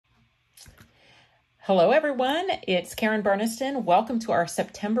Hello everyone, it's Karen Burniston. Welcome to our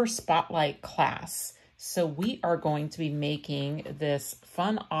September Spotlight class. So we are going to be making this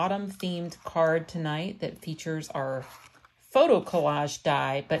fun autumn themed card tonight that features our photo collage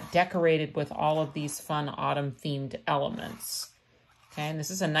die, but decorated with all of these fun autumn themed elements. Okay, and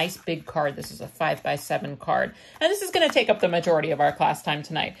this is a nice big card. This is a 5x7 card. And this is going to take up the majority of our class time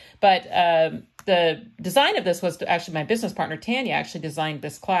tonight. But the design of this was actually my business partner, Tanya, actually designed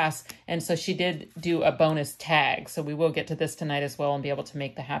this class. And so she did do a bonus tag. So we will get to this tonight as well and be able to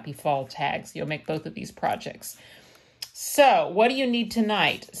make the happy fall tags. You'll make both of these projects. So what do you need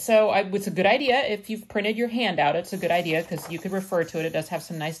tonight? So it's a good idea. If you've printed your handout, it's a good idea because you could refer to it. It does have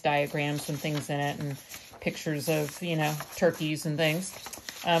some nice diagrams and things in it and pictures of, turkeys and things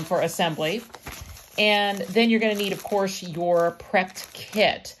for assembly. And then you're going to need, of course, your prepped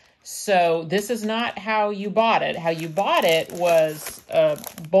kit. So this is not how you bought it. How you bought it was a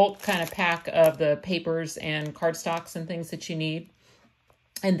bulk kind of pack of the papers and cardstocks and things that you need.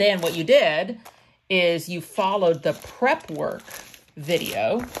 And then what you did is you followed the prep work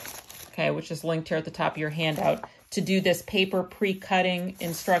video, okay, which is linked here at the top of your handout. To do this paper pre-cutting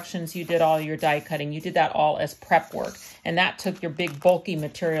instructions, you did all your die cutting. You did that all as prep work. And that took your big bulky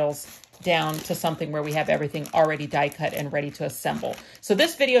materials down to something where we have everything already die cut and ready to assemble. So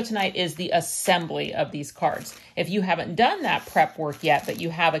this video tonight is the assembly of these cards. If you haven't done that prep work yet, but you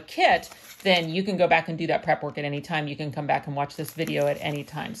have a kit, then you can go back and do that prep work at any time. You can come back and watch this video at any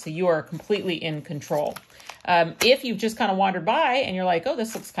time. So you are completely in control. If you've just kind of wandered by and you're like, oh,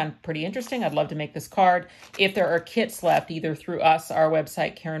 this looks kind of pretty interesting, I'd love to make this card. If there are kits left, either through us, our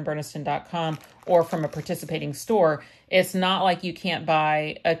website, KarenBurniston.com, or from a participating store, it's not like you can't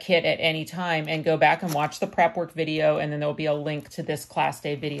buy a kit at any time and go back and watch the prep work video, and then there'll be a link to this class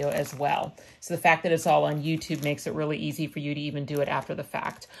day video as well. So the fact that it's all on YouTube makes it really easy for you to even do it after the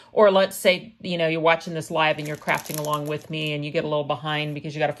fact. Or let's say, you're watching this live and you're crafting along with me and you get a little behind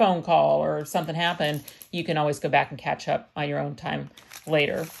because you got a phone call or something happened, you can always go back and catch up on your own time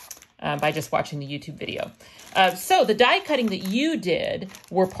later by just watching the YouTube video. So the die cutting that you did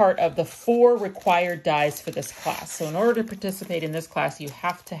were part of the 4 required dies for this class. So in order to participate in this class, you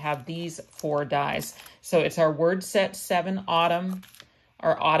have to have these 4 dies. So it's our word set 7 autumn,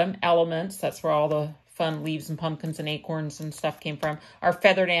 our autumn elements. That's where all the fun leaves and pumpkins and acorns and stuff came from. Our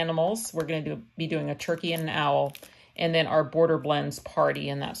feathered animals, we're going to be doing a turkey and an owl. And then our border blends party,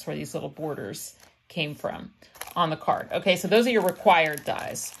 and that's where these little borders came from on the card. Okay, so those are your required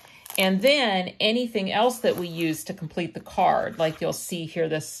dies. And then anything else that we use to complete the card, like you'll see here,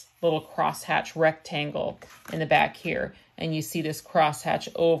 this little crosshatch rectangle in the back here, and you see this crosshatch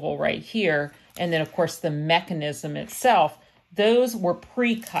oval right here, and then of course the mechanism itself, those were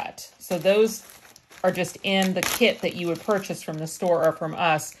pre-cut. So those are just in the kit that you would purchase from the store or from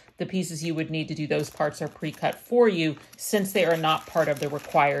us. The pieces you would need to do those parts are pre-cut for you since they are not part of the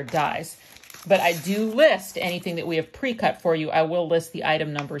required dies. But I do list anything that we have pre-cut for you. I will list the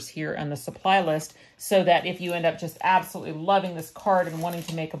item numbers here on the supply list so that if you end up just absolutely loving this card and wanting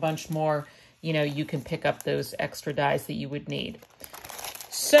to make a bunch more, you can pick up those extra dies that you would need.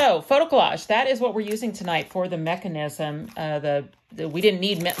 So photo collage, that is what we're using tonight for the mechanism. We didn't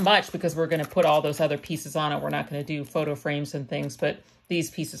need much because we're going to put all those other pieces on it. We're not going to do photo frames and things, but these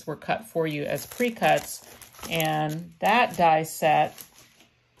pieces were cut for you as pre-cuts. And that die set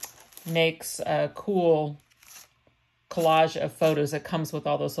makes a cool collage of photos that comes with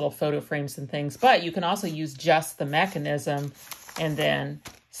all those little photo frames and things. But you can also use just the mechanism and then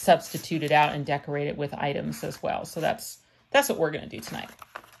substitute it out and decorate it with items as well. So that's what we're going to do tonight.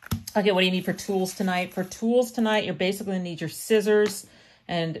 Okay, what do you need for tools tonight? For tools tonight, you're basically going to need your scissors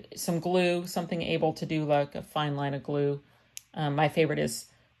and some glue, something able to do like a fine line of glue. My favorite is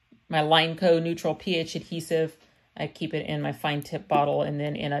my Lineco neutral pH adhesive. I keep it in my fine tip bottle and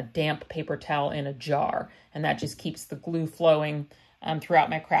then in a damp paper towel in a jar. And that just keeps the glue flowing throughout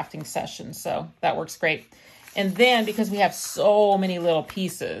my crafting session. So that works great. And then because we have so many little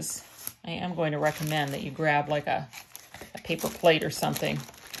pieces, I am going to recommend that you grab like a paper plate or something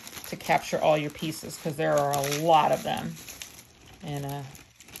to capture all your pieces because there are a lot of them. And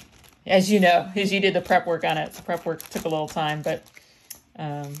as you know, as you did the prep work on it, the prep work took a little time, but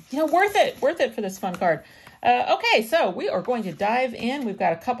worth it for this fun card. Okay, so we are going to dive in. We've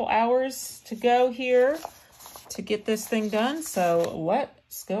got a couple hours to go here to get this thing done. So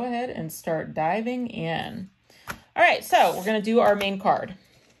let's go ahead and start diving in. All right, so we're going to do our main card.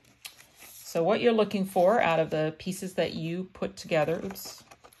 So what you're looking for out of the pieces that you put together, oops,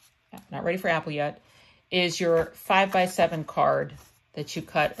 not ready for apple yet, is your 5x7 card that you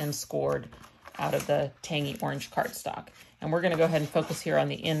cut and scored out of the tangy orange cardstock. And we're going to go ahead and focus here on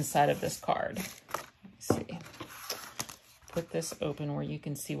the inside of this card. Let's see. Put this open where you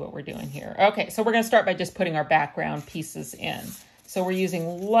can see what we're doing here. Okay, so we're going to start by just putting our background pieces in. So we're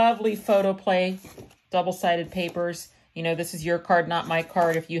using lovely photoplay double-sided papers. You know, this is your card, not my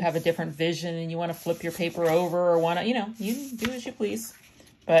card. If you have a different vision and you want to flip your paper over or want to, you know, you do as you please.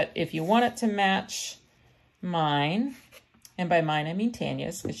 But if you want it to match mine, and by mine I mean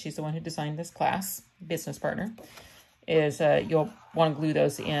Tanya's, because she's the one who designed this class, business partner, is you'll want to glue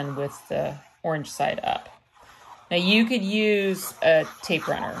those in with the orange side up. Now you could use a tape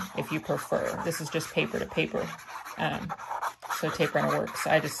runner if you prefer. This is just paper to paper, so tape runner works.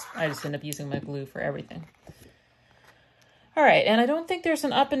 I just end up using my glue for everything. All right, and I don't think there's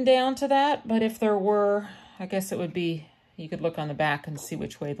an up and down to that, but if there were, I guess it would be, you could look on the back and see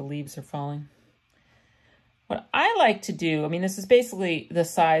which way the leaves are falling. What I like to do, I mean, this is basically the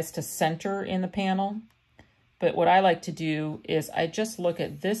size to center in the panel, but what I like to do is I just look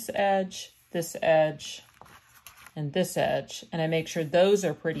at this edge, and this edge, and I make sure those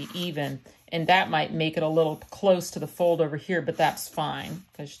are pretty even, and that might make it a little close to the fold over here, but that's fine,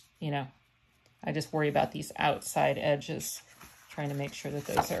 because, you know, I just worry about these outside edges, trying to make sure that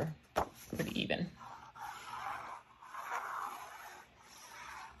those are pretty even.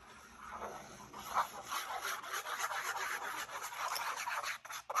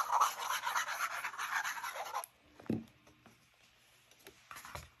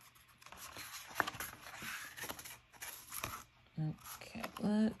 Okay,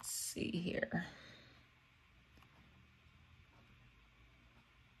 let's see here.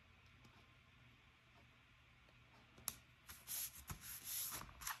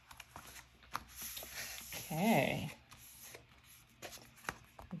 Okay,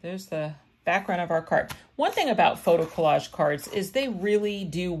 there's the background of our card. One thing about photo collage cards is they really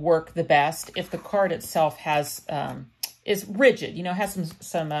do work the best if the card itself has is rigid, you know, has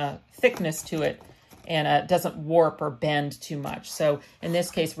some thickness to it, and doesn't warp or bend too much. So in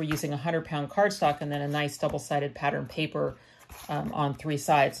this case, we're using 100-pound cardstock and then a nice double-sided pattern paper on 3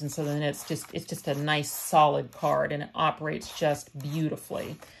 sides, and so then it's just a nice solid card, and it operates just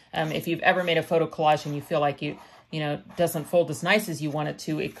beautifully. If you've ever made a photo collage and you feel like you know, doesn't fold as nice as you want it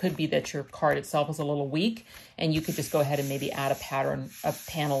to, it could be that your card itself is a little weak, and you could just go ahead and maybe add a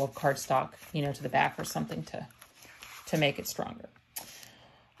panel of cardstock, you know, to the back or something to make it stronger.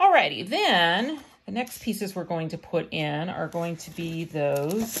 Alrighty, then the next pieces we're going to put in are going to be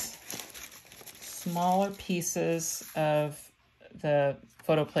those smaller pieces of the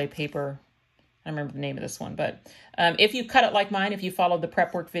photoplay paper. I don't remember the name of this one, but if you cut it like mine, if you followed the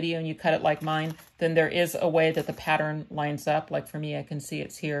prep work video and you cut it like mine, then there is a way that the pattern lines up. Like for me, I can see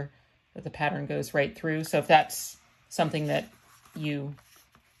it's here that the pattern goes right through. So if that's something that you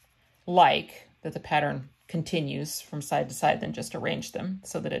like, that the pattern continues from side to side, then just arrange them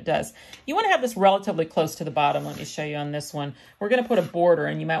so that it does. You want to have this relatively close to the bottom. Let me show you on this one. We're going to put a border,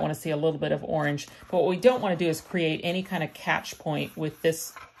 and you might want to see a little bit of orange, but what we don't want to do is create any kind of catch point with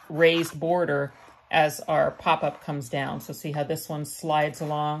this raised border as our pop-up comes down. So see how this one slides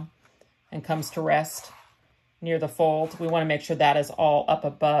along and comes to rest near the fold? We want to make sure that is all up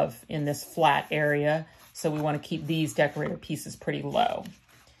above in this flat area. So we want to keep these decorator pieces pretty low.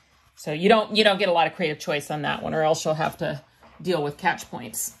 So you don't get a lot of creative choice on that one, or else you'll have to deal with catch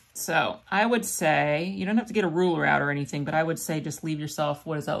points. So I would say, you don't have to get a ruler out or anything, but I would say just leave yourself,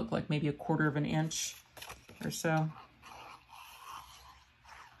 what does that look like? Maybe 1/4 of an inch or so.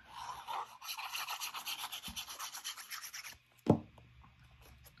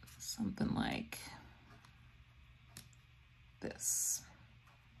 Something like this.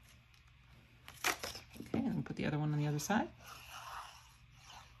 Okay, and then put the other one on the other side.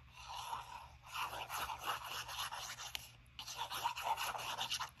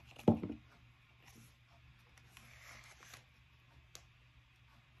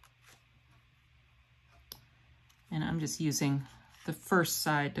 And I'm just using the first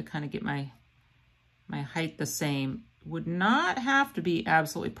side to kind of get my height the same. Would not have to be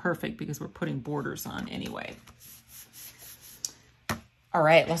absolutely perfect because we're putting borders on anyway. All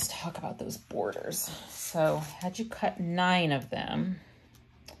right, let's talk about those borders. So I had you cut 9 of them,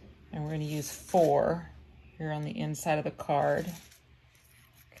 and we're going to use 4 here on the inside of the card.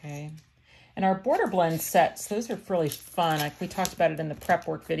 Okay. And our border blend sets, those are really fun. Like we talked about it in the prep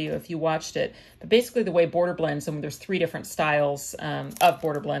work video if you watched it. But basically the way border blends, and there's 3 different styles of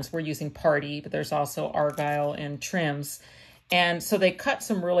border blends. We're using Party, but there's also Argyle and Trims. And so they cut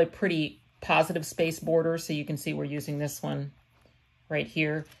some really pretty positive space borders. So you can see we're using this one right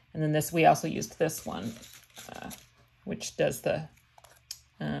here. And then we also used this one, which does the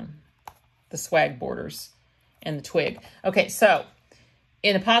swag borders. and the twig. Okay, so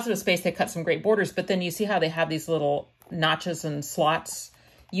in the positive space, they cut some great borders, but then you see how they have these little notches and slots.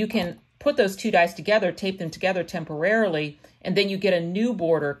 You can put those two dies together, tape them together temporarily, and then you get a new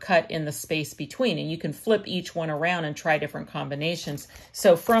border cut in the space between, and you can flip each one around and try different combinations.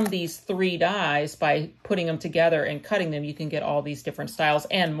 So from these 3 dies, by putting them together and cutting them, you can get all these different styles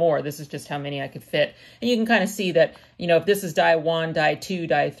and more. This is just how many I could fit. And you can kind of see that, you know, if this is die 1, die 2,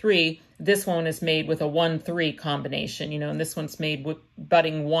 die 3, this one is made with a 1-3 combination, you know, and this one's made with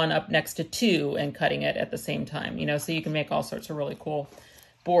butting 1 up next to 2 and cutting it at the same time, you know, so you can make all sorts of really cool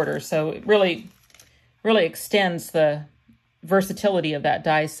borders. So it really extends the versatility of that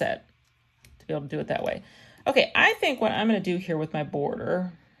die set to be able to do it that way. Okay, I think what I'm going to do here with my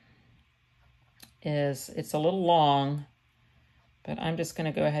border is, it's a little long, but I'm just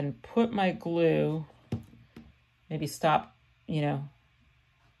going to go ahead and put my glue, maybe stop, you know,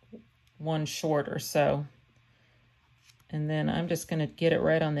 1 short or so. And then I'm just going to get it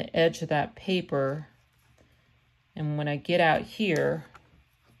right on the edge of that paper. And when I get out here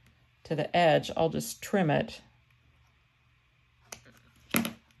to the edge, I'll just trim it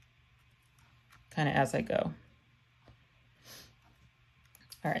kind of as I go.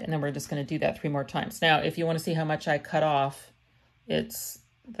 All right, and then we're just going to do that 3 more times. Now, if you want to see how much I cut off, it's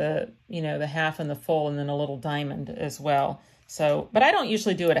the, you know, the half and the full, and then a little diamond as well. So, but I don't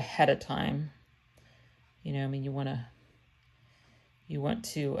usually do it ahead of time. You know, I mean, you want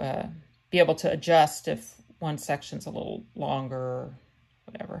to be able to adjust if one section's a little longer or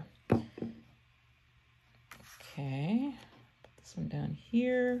whatever. Okay, put this one down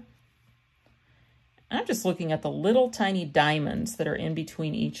here. I'm just looking at the little tiny diamonds that are in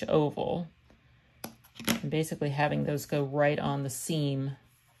between each oval, and basically having those go right on the seam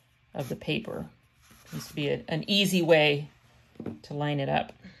of the paper. Seems to be an easy way to line it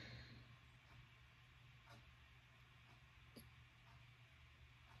up.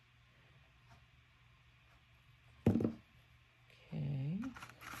 Okay.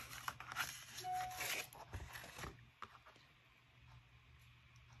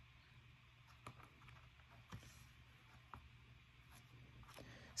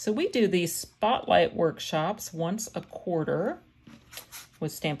 So we do these spotlight workshops once a quarter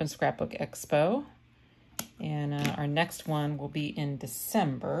with Stampin' Scrapbook Expo. And our next one will be in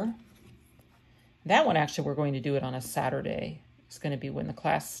December. That one, actually, we're going to do it on a Saturday. It's going to be when the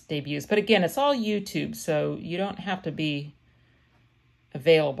class debuts. But again, it's all YouTube, so you don't have to be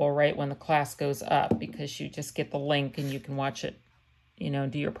available right when the class goes up, because you just get the link and you can watch it, you know,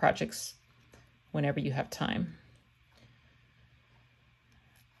 do your projects whenever you have time.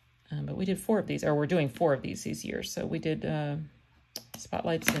 But we did 4 of these, or we're doing 4 of these years. So we did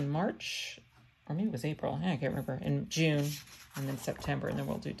spotlights in March, or maybe it was April, I can't remember, in June, and then September, and then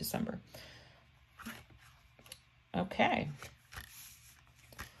we'll do December. Okay.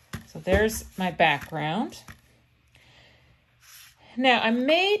 So there's my background. Now, I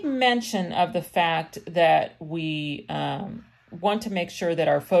made mention of the fact that we want to make sure that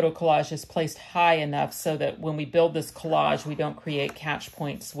our photo collage is placed high enough so that when we build this collage, we don't create catch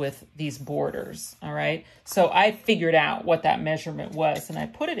points with these borders, all right? So I figured out what that measurement was, and I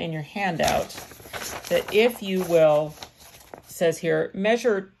put it in your handout, that if you will, it says here,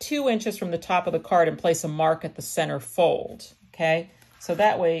 measure 2 inches from the top of the card and place a mark at the center fold, okay? So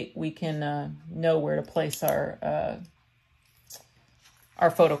that way we can know where to place our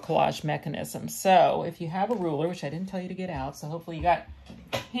photo collage mechanism. So if you have a ruler, which I didn't tell you to get out, so hopefully you got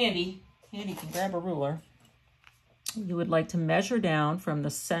handy can grab a ruler. You would like to measure down from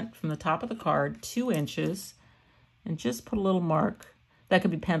the top of the card 2 inches and just put a little mark. That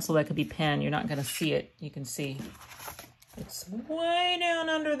could be pencil, that could be pen. You're not going to see it. You can see it's way down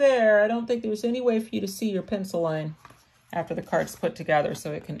under there. I don't think there's any way for you to see your pencil line after the card's put together,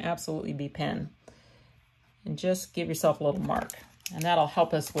 so it can absolutely be pen. And just give yourself a little mark. And that'll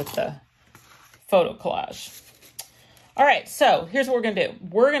help us with the photo collage. All right, so here's what we're going to do.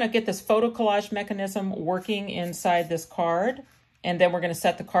 We're going to get this photo collage mechanism working inside this card, and then we're going to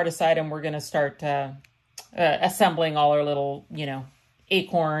set the card aside, and we're going to start assembling all our little, you know,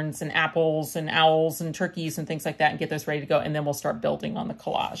 acorns and apples and owls and turkeys and things like that, and get those ready to go, and then we'll start building on the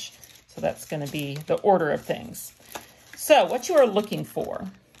collage. So that's going to be the order of things. So what you are looking for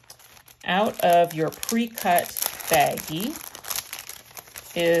out of your pre-cut baggie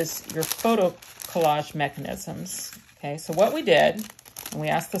is your photo collage mechanisms. Okay, so what we did, and we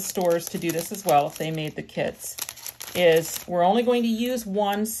asked the stores to do this as well if they made the kits, is we're only going to use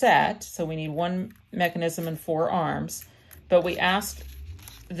 1 set, so we need 1 mechanism and 4 arms, but we asked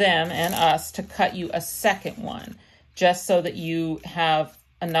them and us to cut you a second one, just so that you have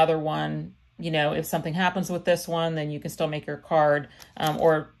another one you know, if something happens with this one, then you can still make your card,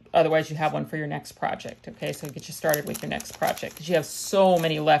 or otherwise you have one for your next project. Okay, so get you started with your next project, because you have so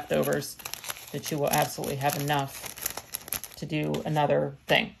many leftovers that you will absolutely have enough to do another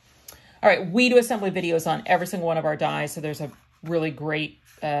thing. All right, we do assembly videos on every single one of our dies, so there's a really great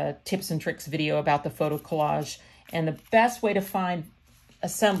tips and tricks video about the photo collage. And the best way to find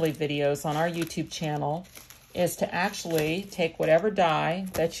assembly videos on our YouTube channel is to actually take whatever die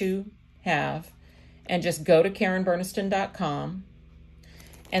that you have and just go to KarenBurniston.com.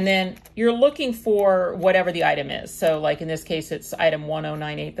 And then you're looking for whatever the item is. So like in this case, it's item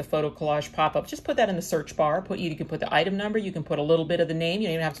 1098, the photo collage pop-up. Just put that in the search bar. You can put the item number. You can put a little bit of the name. You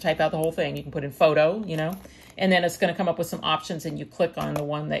don't even have to type out the whole thing. You can put in photo, you know, and then it's going to come up with some options, and you click on the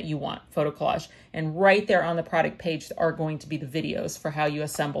one that you want, photo collage. And right there on the product page are going to be the videos for how you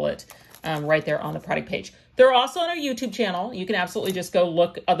assemble it, right there on the product page. They're also on our YouTube channel. You can absolutely just go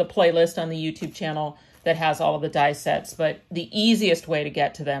look at the playlist on the YouTube channel that has all of the die sets, but the easiest way to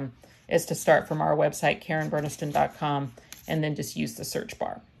get to them is to start from our website, KarenBurniston.com, and then just use the search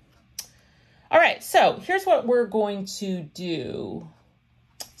bar. All right, so here's what we're going to do.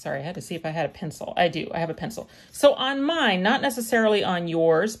 Sorry, I had to see if I had a pencil. I do, I have a pencil. So on mine, not necessarily on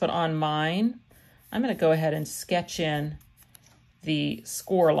yours, but on mine, I'm gonna go ahead and sketch in the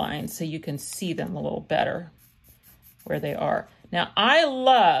score lines so you can see them a little better where they are. Now, I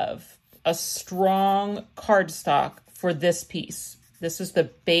love a strong cardstock for this piece. This is the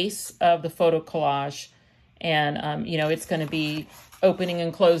base of the photo collage, and you know, it's going to be opening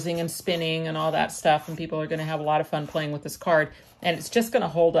and closing and spinning and all that stuff, and people are going to have a lot of fun playing with this card, and it's just going to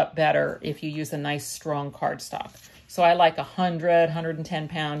hold up better if you use a nice strong cardstock. So I like 100, 110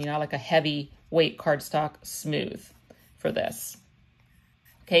 pound, you know, I like a heavy weight cardstock, smooth for this.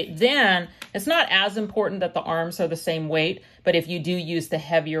 Okay, then it's not as important that the arms are the same weight, but if you do use the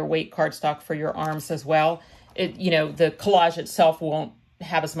heavier weight cardstock for your arms as well, you know, the collage itself won't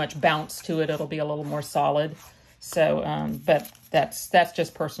have as much bounce to it. It'll be a little more solid. So, but that's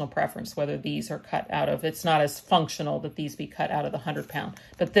just personal preference, whether these are cut out of, it's not as functional that these be cut out of the 100 pound,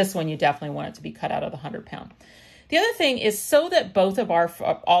 but this one you definitely want it to be cut out of the 100 pound. The other thing is, so that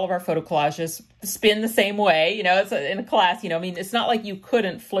all of our photo collages spin the same way, you know, it's in a class, you know, I mean, it's not like you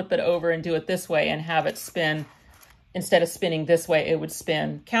couldn't flip it over and do it this way and have it spin, instead of spinning this way, it would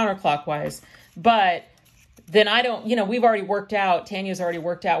spin counterclockwise. But then I don't, you know, we've already worked out, Tanya's already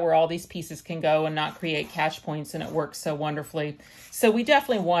worked out where all these pieces can go and not create catch points, and it works so wonderfully. So we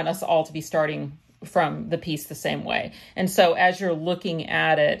definitely want us all to be starting from the piece the same way. And so as you're looking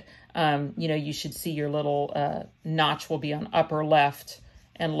at it, you know, you should see your little notch will be on upper left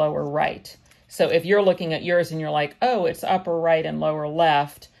and lower right. So if you're looking at yours and you're like, oh, it's upper right and lower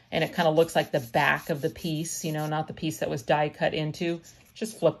left, and it kind of looks like the back of the piece, you know, not the piece that was die cut into,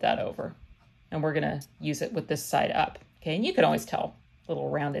 just flip that over. And we're going to use it with this side up. Okay, and you can always tell little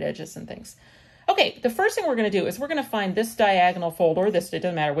rounded edges and things. Okay, the first thing we're going to do is we're going to find this diagonal fold, or this, it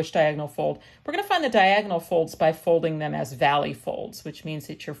doesn't matter which diagonal fold. We're going to find the diagonal folds by folding them as valley folds, which means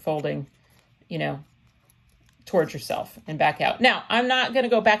that you're folding, you know, towards yourself and back out. Now, I'm not going to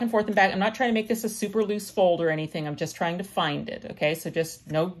go back and forth and back. I'm not trying to make this a super loose fold or anything. I'm just trying to find it, okay? So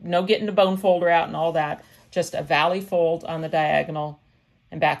just no getting the bone folder out and all that. Just a valley fold on the diagonal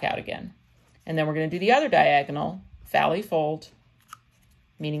and back out again. And then we're going to do the other diagonal, valley fold,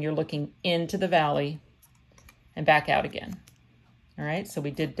 meaning you're looking into the valley, and back out again. All right, so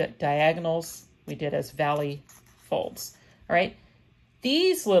we did diagonals, we did as valley folds. All right,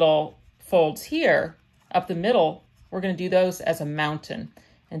 these little folds here up the middle, we're going to do those as a mountain.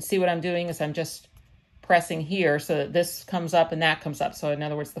 And see what I'm doing is I'm just pressing here so that this comes up and that comes up. So in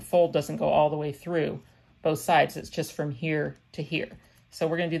other words, the fold doesn't go all the way through both sides. It's just from here to here. So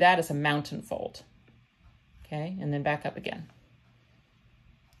we're going to do that as a mountain fold. Okay, and then back up again.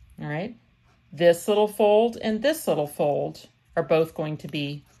 All right, this little fold and this little fold are both going to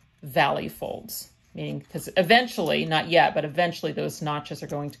be valley folds, meaning because eventually, not yet, but eventually those notches are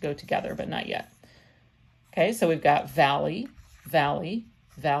going to go together, but not yet. Okay, so we've got valley, valley,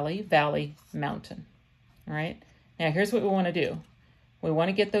 valley, valley, mountain. All right, now here's what we want to do. We want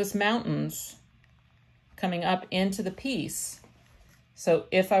to get those mountains coming up into the piece. So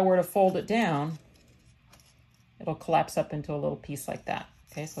if I were to fold it down, it'll collapse up into a little piece like that.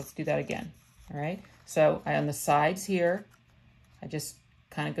 Okay, so let's do that again. All right, so on the sides here, I just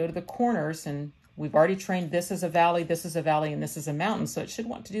kind of go to the corners, and we've already trained this as a valley, this is a valley, and this is a mountain, so it should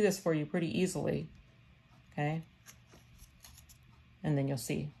want to do this for you pretty easily. Okay, and then you'll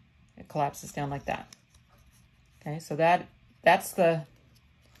see it collapses down like that. Okay, so that's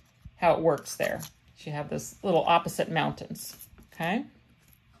how it works there. You have those little opposite mountains. Okay.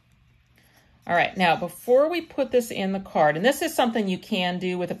 All right, now before we put this in the card, and this is something you can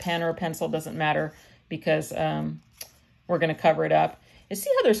do with a pen or a pencil, doesn't matter, because we're going to cover it up. You see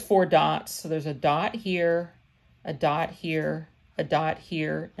how there's 4 dots? So there's a dot here, a dot here, a dot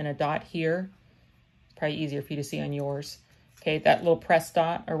here, and a dot here. It's probably easier for you to see on yours. Okay, that little press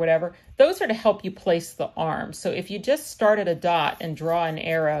dot or whatever. Those are to help you place the arms. So if you just start at a dot and draw an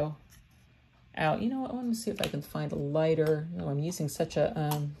arrow out, you know what, let me see if I can find a lighter. No, I'm using such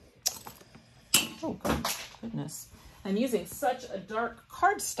a, oh goodness. I'm using such a dark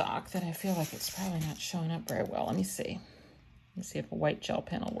cardstock that I feel like it's probably not showing up very well. Let me see. Let me see if a white gel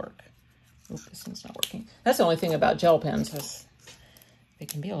pen will work. Oop, this one's not working. That's the only thing about gel pens is they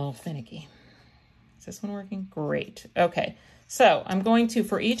can be a little finicky. Is this one working? Great. Okay, so I'm going to,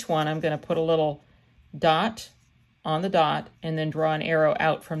 for each one, I'm going to put a little dot on the dot and then draw an arrow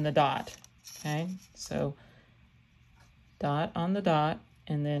out from the dot. Okay, so dot on the dot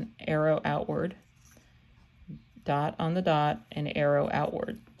and then arrow outward. Dot on the dot and arrow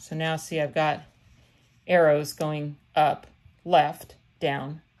outward. So now see, I've got arrows going up, left,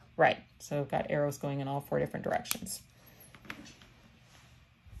 down, right. So I've got arrows going in all 4 different directions.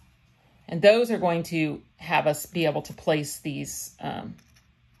 And those are going to have us be able to place these,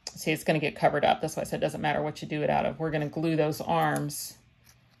 see, it's going to get covered up. That's why I said it doesn't matter what you do it out of. We're going to glue those arms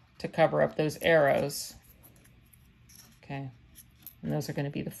to cover up those arrows. Okay, and those are going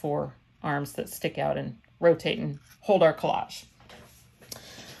to be the 4 arms that stick out and rotate and hold our collage.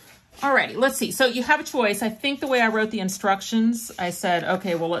 Alrighty, let's see. So you have a choice. I think the way I wrote the instructions, I said,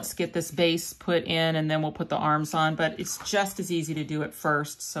 okay, well, let's get this base put in and then we'll put the arms on, but it's just as easy to do it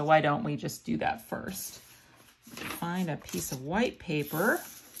first. So why don't we just do that first? Find a piece of white paper.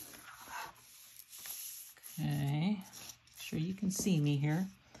 Okay, sure you can see me here.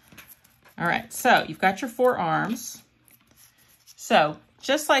 All right, so you've got your 4 arms. So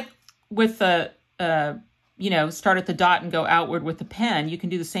just like with the, you know, start at the dot and go outward with the pen, you can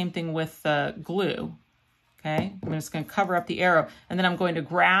do the same thing with glue. Okay, I'm just going to cover up the arrow, and then I'm going to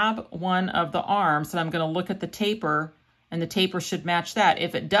grab one of the arms and I'm going to look at the taper, and the taper should match that.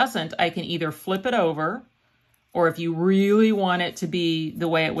 If it doesn't, I can either flip it over, or if you really want it to be the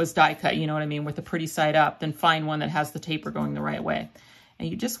way it was die cut, you know what I mean, with the pretty side up, then find one that has the taper going the right way. And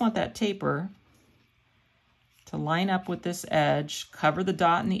you just want that taper to line up with this edge, cover the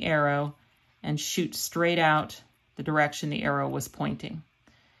dot and the arrow, and shoot straight out the direction the arrow was pointing.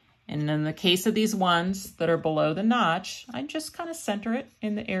 And in the case of these ones that are below the notch, I just kind of center it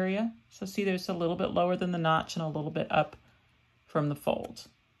in the area. So see, there's a little bit lower than the notch and a little bit up from the fold.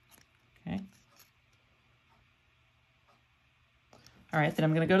 Okay. All right, then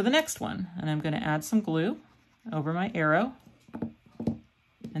I'm going to go to the next one, and I'm going to add some glue over my arrow.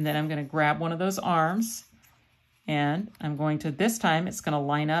 And then I'm going to grab one of those arms, and I'm going to, this time it's going to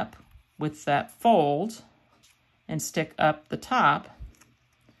line up with that fold and stick up the top.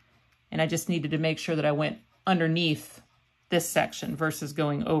 And I just needed to make sure that I went underneath this section versus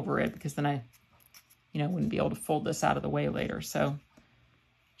going over it, because then I, you know, wouldn't be able to fold this out of the way later. So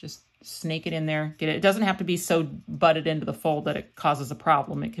just snake it in there, get it. It doesn't have to be so butted into the fold that it causes a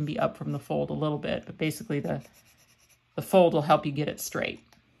problem. It can be up from the fold a little bit, but basically the fold will help you get it straight.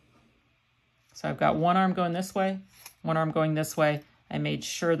 So I've got one arm going this way, one arm going this way. I made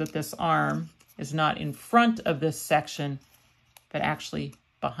sure that this arm is not in front of this section, but actually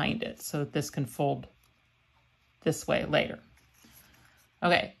behind it, so that this can fold this way later.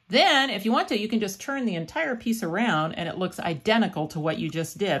 Okay, then if you want to, you can just turn the entire piece around and it looks identical to what you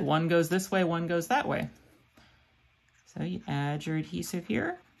just did. One goes this way, one goes that way. So you add your adhesive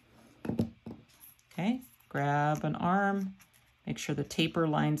here. Okay, grab an arm, make sure the taper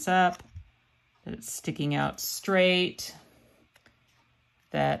lines up, that it's sticking out straight,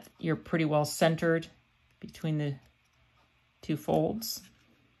 that you're pretty well centered between the 2 folds.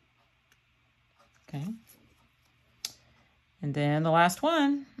 Okay. And then the last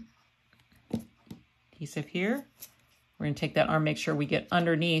one, adhesive here. We're going to take that arm, make sure we get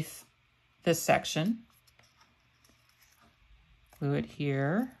underneath this section. Glue it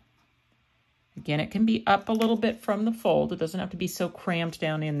here. Again, it can be up a little bit from the fold. It doesn't have to be so crammed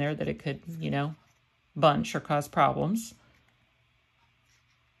down in there that it could, you know, bunch or cause problems.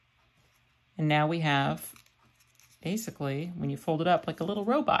 And now we have, basically, when you fold it up, like a little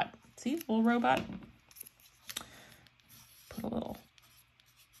robot. See, a little robot? Put a little.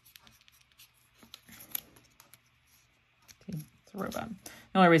 See, it's a robot.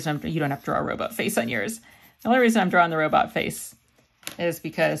 The only reason you don't have to draw a robot face on yours. The only reason I'm drawing the robot face is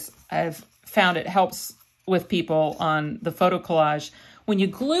because I've found it helps with people on the photo collage. When you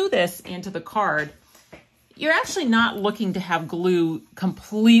glue this into the card, you're actually not looking to have glue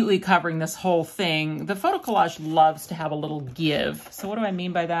completely covering this whole thing. The photo collage loves to have a little give. So what do I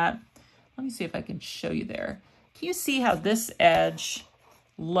mean by that? Let me see if I can show you there. Can you see how this edge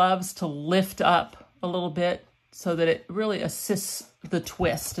loves to lift up a little bit so that it really assists the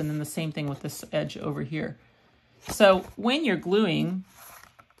twist? And then the same thing with this edge over here. So when you're gluing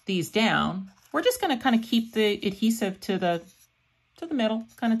these down, we're just going to kind of keep the adhesive to the middle,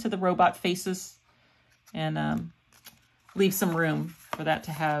 kind of to the robot faces, and leave some room for that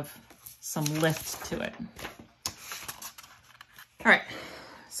to have some lift to it. All right,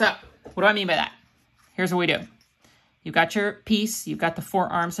 so what do I mean by that? Here's what we do. You've got your piece, you've got the 4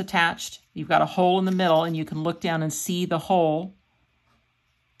 arms attached, you've got a hole in the middle, and you can look down and see the hole,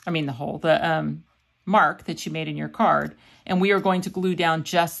 the mark that you made in your card. And we are going to glue down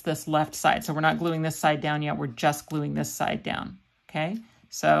just this left side. So we're not gluing this side down yet, we're just gluing this side down, okay?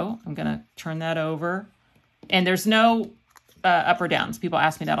 So I'm gonna turn that over. And there's no up or downs. People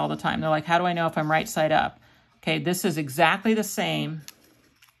ask me that all the time. They're like, how do I know if I'm right side up? Okay, this is exactly the same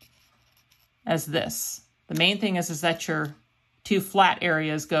as this. The main thing is that your 2 flat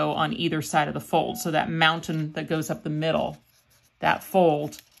areas go on either side of the fold. So that mountain that goes up the middle, that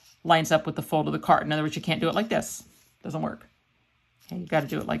fold lines up with the fold of the card. In other words, you can't do it like this. Doesn't work. Okay, you got to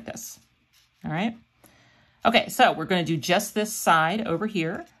do it like this. All right. Okay, so we're going to do just this side over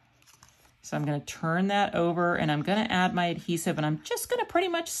here. So I'm going to turn that over and I'm going to add my adhesive, and I'm just going to pretty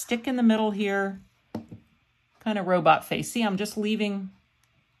much stick in the middle here, kind of robot face. See, I'm just leaving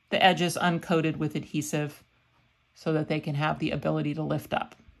the edges uncoated with adhesive so that they can have the ability to lift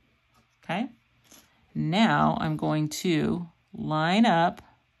up. Okay. Now I'm going to line up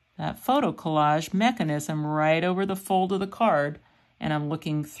that photo collage mechanism right over the fold of the card, and I'm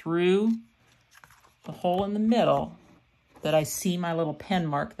looking through the hole in the middle that I see my little pen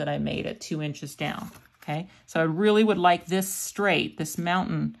mark that I made at 2 inches down. Okay, so I really would like this straight, this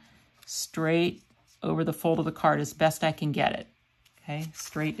mountain straight over the fold of the card as best I can get it. Okay,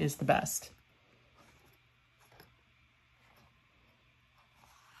 straight is the best.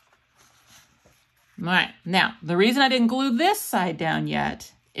 All right, now the reason I didn't glue this side down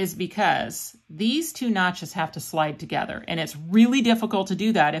yet is because these 2 notches have to slide together, and it's really difficult to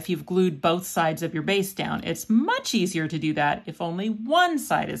do that if you've glued both sides of your base down. It's much easier to do that if only one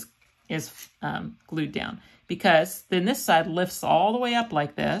side is glued down, because then this side lifts all the way up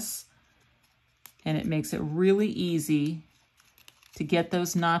like this, and it makes it really easy to get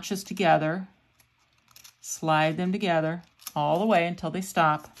those notches together, slide them together all the way until they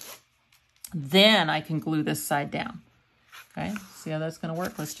stop. Then I can glue this side down. Okay, see how that's going to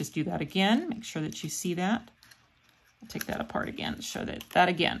work? Let's just do that again. Make sure that you see that. I'll take that apart again to show that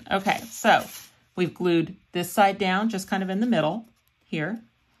again. Okay, so we've glued this side down, just kind of in the middle here.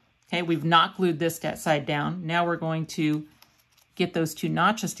 Okay, we've not glued this side down. Now we're going to get those 2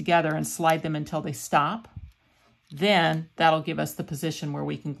 notches together and slide them until they stop. Then that'll give us the position where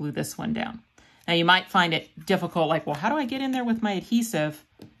we can glue this one down. Now you might find it difficult, like, well, how do I get in there with my adhesive?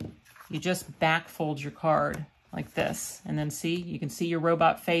 You just back fold your card like this, and then see, you can see your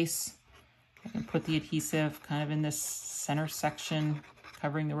robot face. I can put the adhesive kind of in this center section,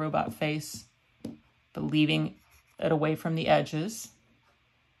 covering the robot face, but leaving it away from the edges.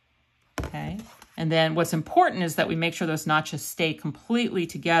 Okay, and then what's important is that we make sure those notches stay completely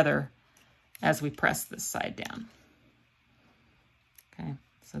together as we press this side down. Okay,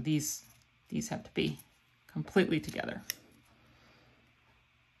 so these have to be completely together.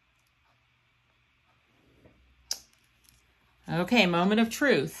 Okay, moment of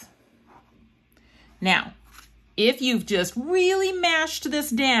truth. Now, if you've just really mashed this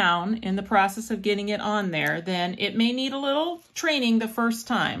down in the process of getting it on there, then it may need a little training the first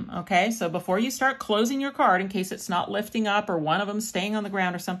time, okay? So before you start closing your card, in case it's not lifting up or one of them staying on the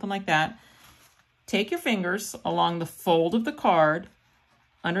ground or something like that, take your fingers along the fold of the card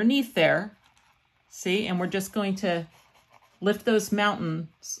underneath there, see? And we're just going to lift those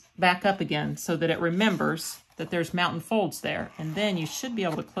mountains back up again so that it remembers that there's mountain folds there. And then you should be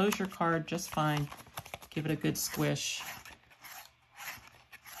able to close your card just fine. Give it a good squish.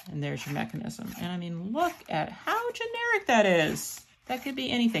 And there's your mechanism. And I mean, look at how generic that is. That could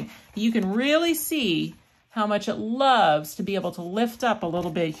be anything. You can really see how much it loves to be able to lift up a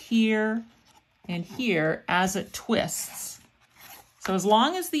little bit here and here as it twists. So as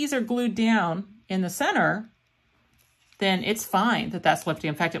long as these are glued down in the center, then it's fine that that's lifting.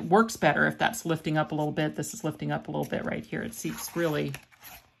 In fact, it works better if that's lifting up a little bit. This is lifting up a little bit right here. It's really,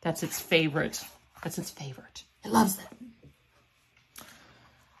 that's its favorite. That's its favorite. It loves it.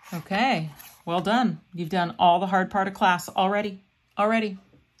 Okay, well done. You've done all the hard part of class already.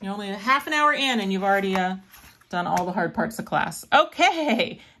 You're only a half an hour in and you've already done all the hard parts of class.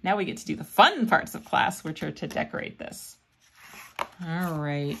 Okay, now we get to do the fun parts of class, which are to decorate this. All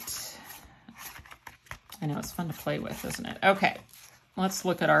right. I know it's fun to play with, isn't it? Okay, let's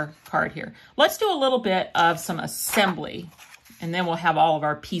look at our card here. Let's do a little bit of some assembly, and then we'll have all of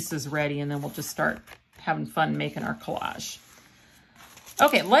our pieces ready, and then we'll just start having fun making our collage.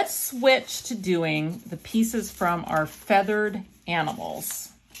 Okay, let's switch to doing the pieces from our feathered animals.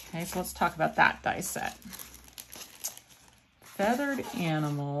 Okay, so let's talk about that die set. Feathered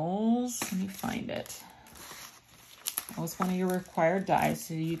animals, let me find it. That was one of your required dies,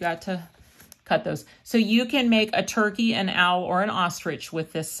 so you got to cut those. So you can make a turkey, an owl, or an ostrich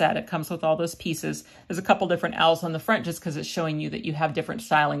with this set. It comes with all those pieces. There's a couple different owls on the front just because it's showing you that you have different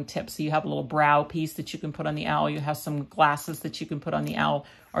styling tips. So you have a little brow piece that you can put on the owl. You have some glasses that you can put on the owl,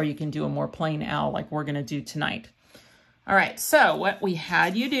 or you can do a more plain owl like we're going to do tonight. All right, so what we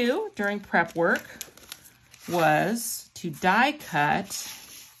had you do during prep work was to die cut,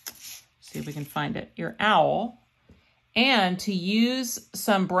 see if we can find it, your owl, and to use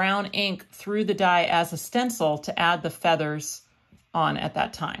some brown ink through the die as a stencil to add the feathers on at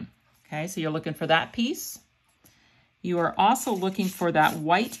that time. Okay, so you're looking for that piece. You are also looking for that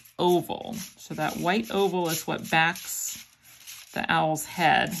white oval. So that white oval is what backs the owl's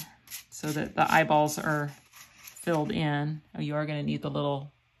head so that the eyeballs are filled in. Oh, you are going to need the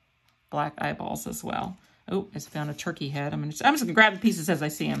little black eyeballs as well. Oh, I just found a turkey head. I'm just going to grab the pieces as I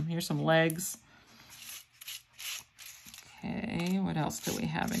see them. Here's some legs. Okay, what else do we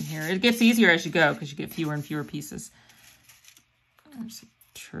have in here? It gets easier as you go because you get fewer and fewer pieces. There's a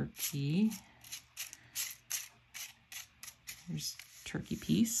turkey. Here's a turkey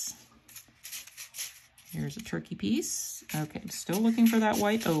piece. Here's a turkey piece. Okay, still looking for that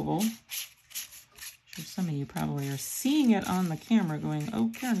white oval. Sure, some of you probably are seeing it on the camera going,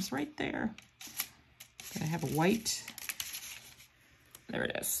 oh, Karen, it's right there. But I have a white. There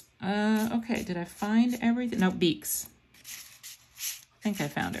it is. Okay, did I find everything? No, beaks. I think I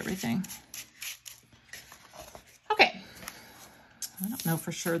found everything. Okay. I don't know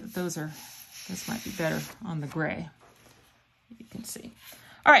for sure that those might be better on the gray. You can see.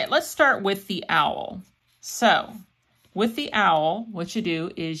 All right, let's start with the owl. So with the owl, what you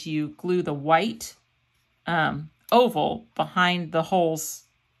do is you glue the white oval behind the holes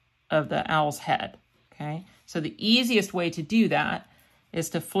of the owl's head. Okay, so the easiest way to do that is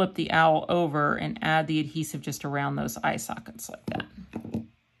to flip the owl over and add the adhesive just around those eye sockets like that.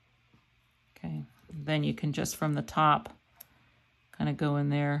 Okay, then you can just from the top kind of go in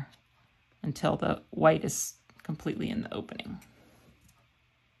there until the white is completely in the opening.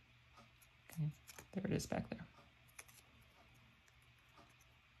 Okay, there it is back there.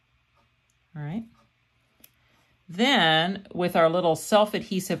 All right. Then with our little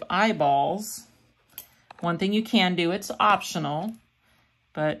self-adhesive eyeballs, one thing you can do, it's optional,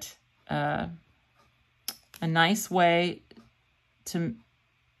 but a nice way to,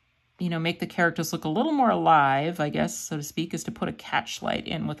 make the characters look a little more alive, I guess, so to speak, is to put a catch light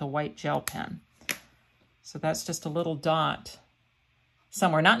in with a white gel pen. So that's just a little dot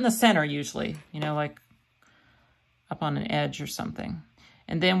somewhere, not in the center usually, like up on an edge or something.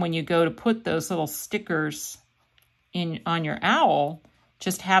 And then when you go to put those little stickers on your owl,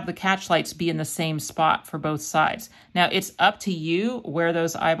 just have the catch lights be in the same spot for both sides. Now, it's up to you where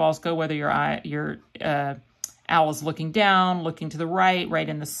those eyeballs go, whether your owl is looking down, looking to the right, right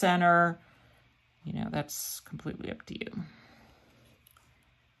in the center. That's completely up to you.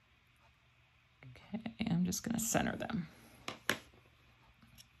 Okay, I'm just going to center them.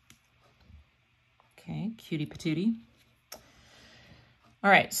 Okay, cutie patootie.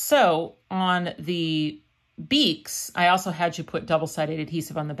 All right, so on the beaks, I also had you put double-sided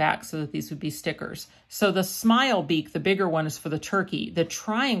adhesive on the back so that these would be stickers. So the smile beak, the bigger one, is for the turkey. The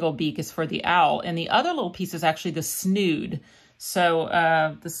triangle beak is for the owl. And the other little piece is actually the snood. So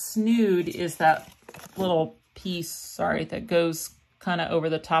the snood is that little piece, that goes kind of over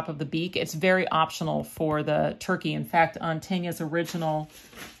the top of the beak. It's very optional for the turkey. In fact, on Tanya's original,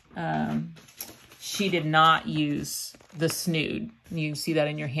 she did not use the snood. You can see that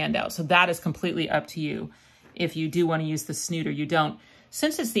in your handout. So that is completely up to you if you do want to use the snood or you don't.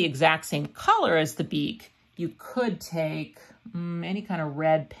 Since it's the exact same color as the beak, you could take any kind of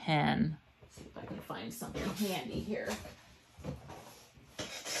red pen. Let's see if I can find something handy here.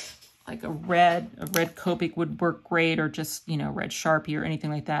 Like a red Copic would work great, or just, red Sharpie or anything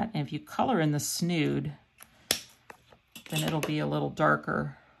like that. And if you color in the snood, then it'll be a little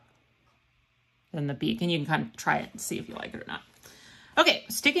darker than the beak. And you can kind of try it and see if you like it or not. Okay,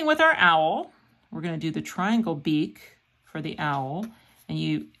 sticking with our owl, we're going to do the triangle beak for the owl. And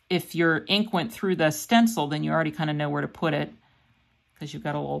if your ink went through the stencil, then you already kind of know where to put it because you've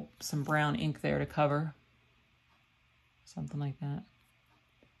got some brown ink there to cover. Something like that.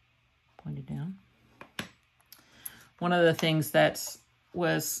 Pointed down. One of the things that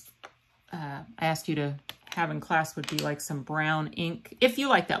was I asked you to have in class would be like some brown ink, if you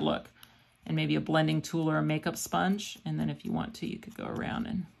like that look, and maybe a blending tool or a makeup sponge. And then if you want to, you could go around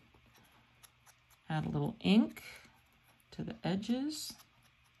and add a little ink to the edges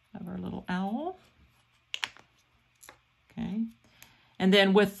of our little owl. Okay. And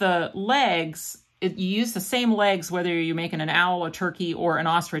then with the legs, you use the same legs whether you're making an owl, a turkey, or an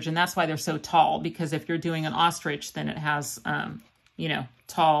ostrich, and that's why they're so tall, because if you're doing an ostrich, then it has, you know,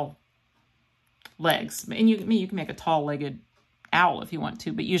 tall legs. And you can make a tall-legged owl if you want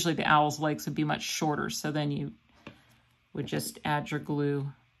to, but usually the owl's legs would be much shorter, so then you would just add your glue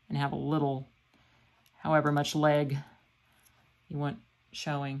and have a little, however much leg you want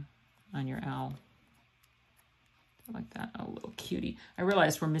showing on your owl. Like that. Oh, little cutie. I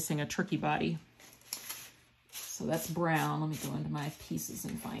realized we're missing a turkey body. So that's brown. Let me go into my pieces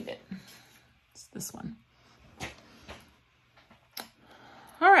and find it. It's this one.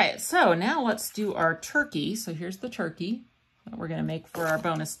 All right, so now let's do our turkey. So here's the turkey that we're going to make for our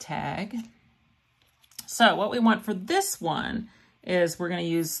bonus tag. So what we want for this one is we're going to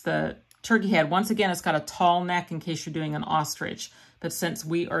use the turkey head. Once again, it's got a tall neck in case you're doing an ostrich. But since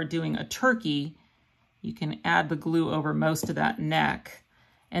we are doing a turkey, you can add the glue over most of that neck.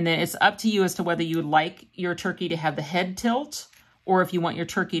 And then it's up to you as to whether you would like your turkey to have the head tilt, or if you want your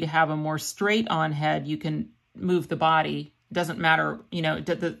turkey to have a more straight on head, you can move the body. It doesn't matter, you know,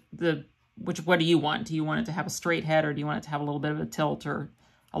 what do you want? Do you want it to have a straight head, or do you want it to have a little bit of a tilt or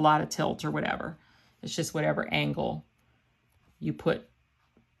a lot of tilt or whatever? It's just whatever angle you put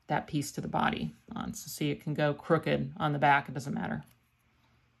that piece to the body on. So see, it can go crooked on the back. It doesn't matter.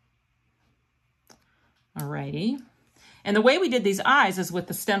 Alrighty. And the way we did these eyes is with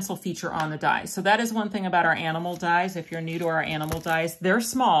the stencil feature on the die. So that is one thing about our animal dies. If you're new to our animal dies, they're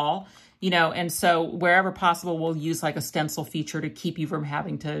small, you know, and so wherever possible, we'll use like a stencil feature to keep you from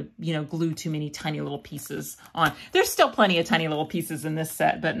having to, you know, glue too many tiny little pieces on. There's still plenty of tiny little pieces in this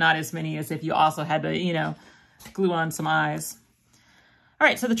set, but not as many as if you also had to, you know, glue on some eyes. All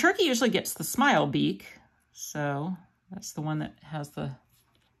right, so the turkey usually gets the smile beak. So that's the one that has the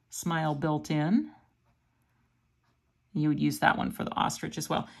smile built in. You would use that one for the ostrich as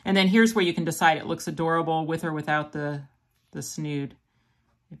well. And then here's where you can decide it looks adorable with or without the snood.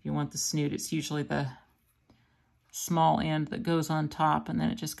 If you want the snood, it's usually the small end that goes on top, and then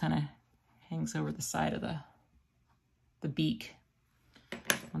it just kind of hangs over the side of the beak.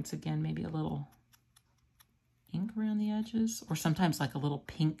 Once again, maybe a little ink around the edges, or sometimes like a little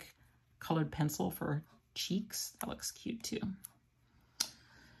pink colored pencil for cheeks. That looks cute too.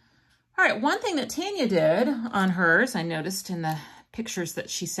 All right, one thing that Tanya did on hers, I noticed in the pictures that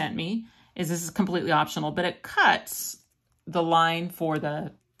she sent me, is this is completely optional, but it cuts the line for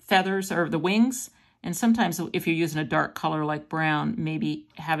the feathers or the wings. And sometimes if you're using a dark color like brown, maybe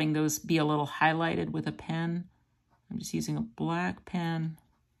having those be a little highlighted with a pen. I'm just using a black pen,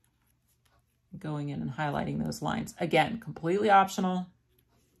 going in and highlighting those lines. Again, completely optional.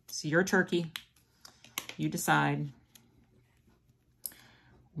 It's your turkey. You decide.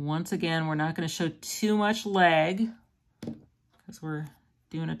 Once again, we're not going to show too much leg because we're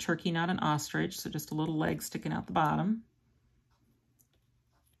doing a turkey, not an ostrich, so just a little leg sticking out the bottom.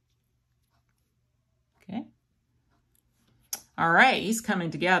 Okay. All right, he's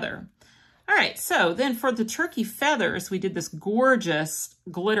coming together. All right, so then for the turkey feathers, we did this gorgeous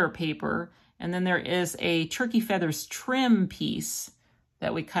glitter paper, and then there is a turkey feathers trim piece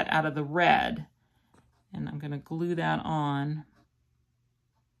that we cut out of the red, and I'm going to glue that on.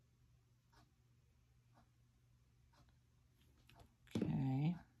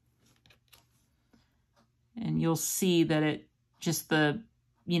 Okay. And you'll see that it just the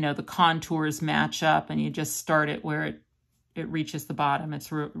contours match up, and you just start it where it reaches the bottom. It's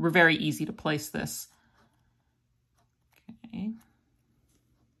very easy to place this. Okay.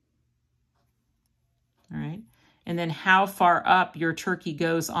 All right. And then how far up your turkey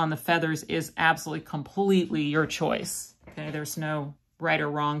goes on the feathers is absolutely completely your choice. Okay. There's no right or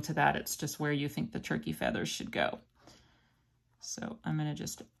wrong to that. It's just where you think the turkey feathers should go. So I'm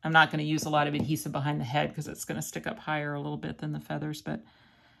not going to use a lot of adhesive behind the head because it's going to stick up higher a little bit than the feathers, but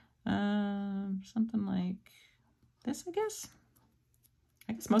something like this, I guess.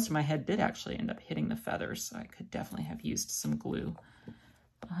 I guess most of my head did actually end up hitting the feathers, so I could definitely have used some glue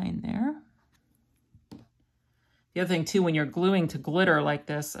behind there. The other thing too, when you're gluing to glitter like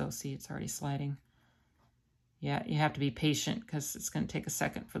this, oh, see, it's already sliding. Yeah, you have to be patient because it's going to take a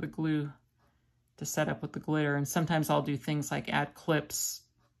second for the glue to set up with the glitter. And sometimes I'll do things like add clips,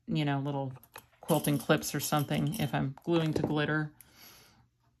 you know, little quilting clips or something if I'm gluing to glitter,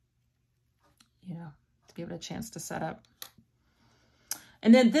 you know, to give it a chance to set up.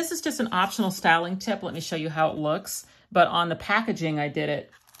 And then this is just an optional styling tip. Let me show you how it looks. But on the packaging, I did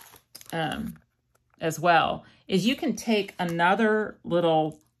it as well, is you can take another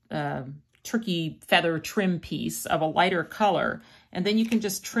little turkey feather trim piece of a lighter color, and then you can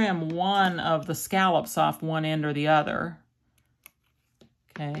just trim one of the scallops off one end or the other.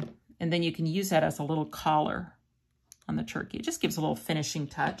 Okay, and then you can use that as a little collar on the turkey. It just gives a little finishing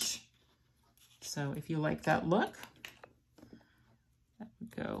touch. So if you like that look, that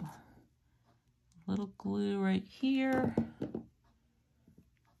would go a little glue right here,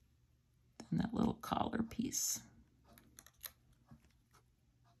 and that little collar piece.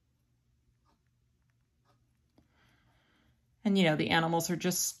 And, you know, the animals are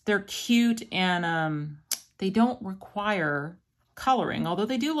just, they're cute, and they don't require coloring, although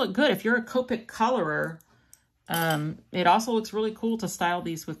they do look good. If you're a Copic colorer, it also looks really cool to style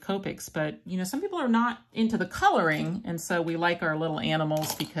these with Copics. But, you know, some people are not into the coloring, and so we like our little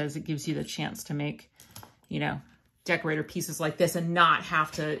animals because it gives you the chance to make, you know, decorator pieces like this and not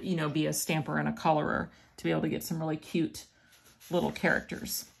have to, you know, be a stamper and a colorer to be able to get some really cute little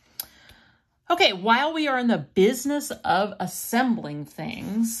characters. Okay, while we are in the business of assembling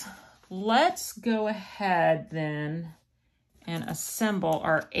things, let's go ahead then and assemble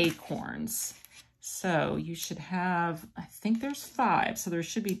our acorns. So you should have, I think there's 5. So there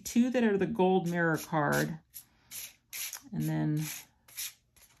should be 2 that are the gold mirror card, and then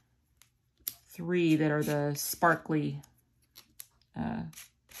 3 that are the sparkly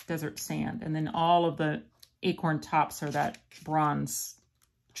desert sand. And then all of the acorn tops are that bronze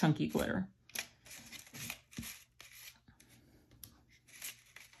chunky glitter.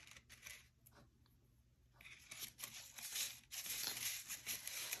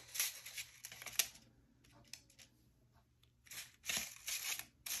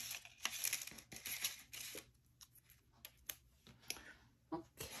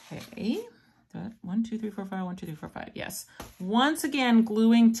 Okay, 1, 2, 3, 4, 5, 1, 2, 3, 4, 5. Yes. Once again,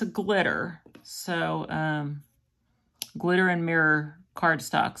 gluing to glitter. So glitter and mirror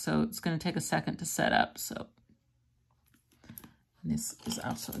cardstock. So it's going to take a second to set up. So and this is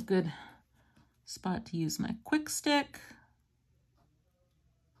also a good spot to use my quick stick.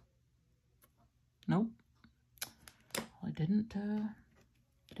 Nope. I didn't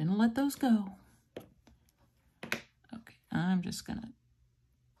let those go. Okay, I'm just gonna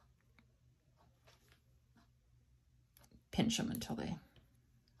pinch them until they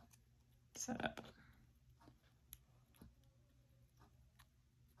set up.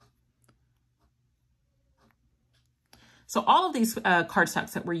 So all of these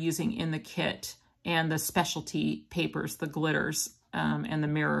cardstocks that we're using in the kit and the specialty papers, the glitters, and the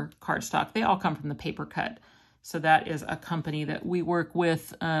mirror cardstock, they all come from the Paper Cut. So that is a company that we work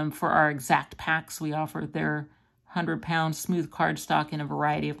with for our exact packs. We offer their 100-pound smooth cardstock in a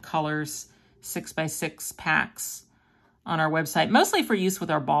variety of colors, 6x6 packs on our website, mostly for use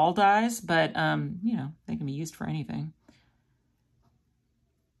with our ball dies, but you know, they can be used for anything.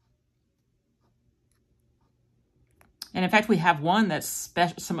 And in fact, we have one that's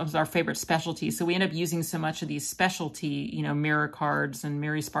some of our favorite specialties. So we end up using so much of these specialty, you know, mirror cards and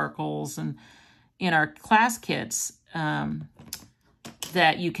Mary Sparkles and in our class kits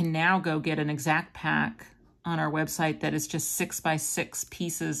that you can now go get an exact pack on our website that is just 6x6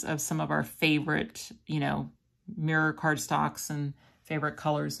 pieces of some of our favorite, you know, mirror cardstocks and favorite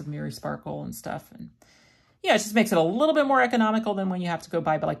colors of Mary Sparkle and stuff. And yeah, it just makes it a little bit more economical than when you have to go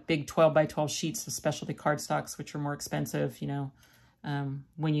buy like big 12x12 sheets of specialty cardstocks, which are more expensive, you know.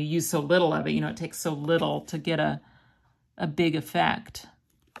 When you use so little of it, you know, it takes so little to get a big effect.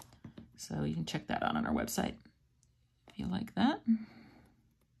 So you can check that out on our website if you like that.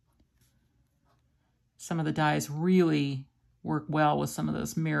 Some of the dies really work well with some of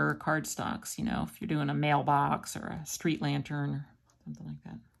those mirror cardstocks, you know, if you're doing a mailbox or a street lantern or something like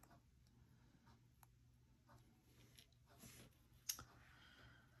that.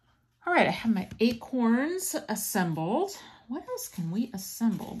 All right, I have my acorns assembled. What else can we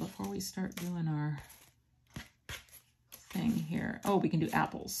assemble before we start doing our thing here? Oh, we can do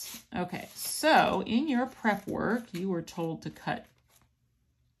apples. Okay, so in your prep work, you were told to cut,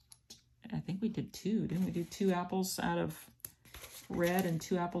 I think we did 2. Didn't we do 2 apples out of red and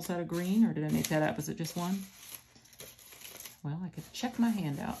 2 apples out of green? Or did I make that up? Was it just 1? Well, I could check my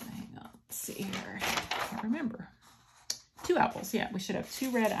handout. Hang on, let's see here. I can't remember. 2 apples, yeah. We should have 2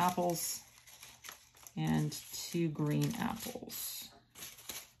 red apples and 2 green apples.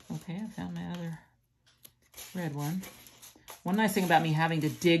 Okay, I found my other red one. One nice thing about me having to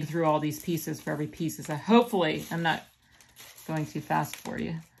dig through all these pieces for every piece is hopefully I'm not going too fast for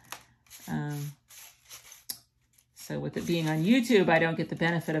you. So with it being on YouTube, I don't get the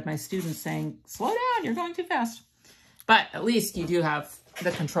benefit of my students saying, slow down, you're going too fast. But at least you do have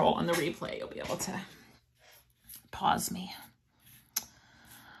the control on the replay. You'll be able to pause me.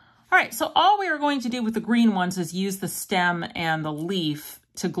 All right, so all we are going to do with the green ones is use the stem and the leaf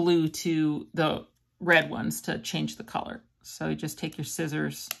to glue to the red ones to change the color. So you just take your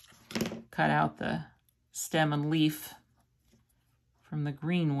scissors, cut out the stem and leaf from the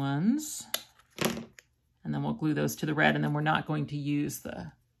green ones, and then we'll glue those to the red, and then we're not going to use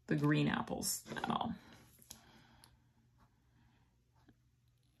the green apples at all.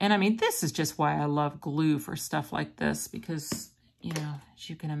 And I mean, this is just why I love glue for stuff like this, because, you know, as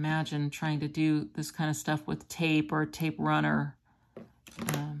you can imagine, trying to do this kind of stuff with tape or a tape runner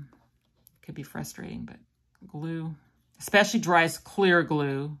could be frustrating, but glue, especially dry clear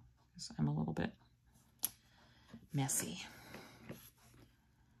glue, because I'm a little bit messy.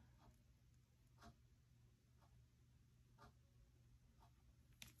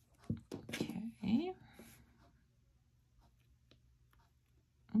 Okay.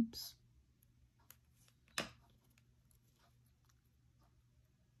 Oops.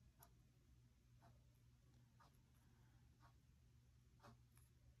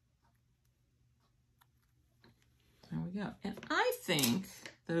 There we go. And I think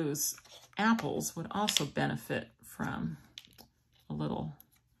those apples would also benefit from a little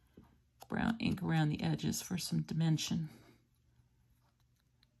brown ink around the edges for some dimension.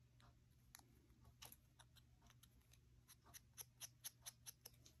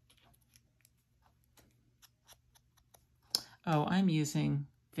 Oh, I'm using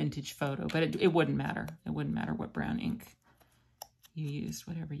Vintage Photo, but it wouldn't matter. It wouldn't matter what brown ink you used,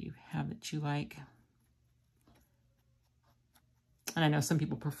 whatever you have that you like. And I know some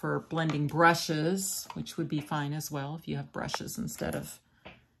people prefer blending brushes, which would be fine as well if you have brushes instead of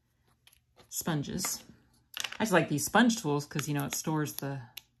sponges. I just like these sponge tools because, you know, it stores the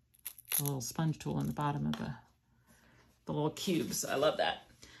little sponge tool in the bottom of the little cubes. I love that.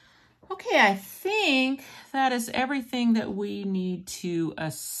 Okay, I think that is everything that we need to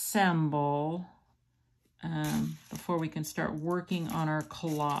assemble before we can start working on our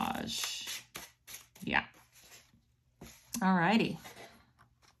collage. Yeah. All righty.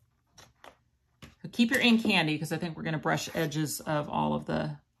 So keep your ink handy because I think we're going to brush edges of all of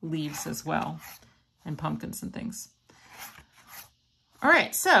the leaves as well and pumpkins and things. All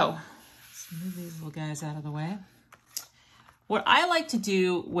right, so let's move these little guys out of the way. What I like to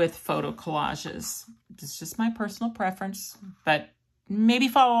do with photo collages, it's just my personal preference, but maybe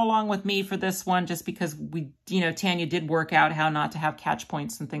follow along with me for this one just because Tanya did work out how not to have catch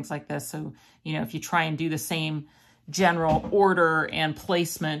points and things like this. So, if you try and do the same general order and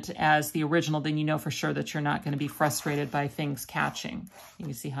placement as the original, then you know for sure that you're not going to be frustrated by things catching. You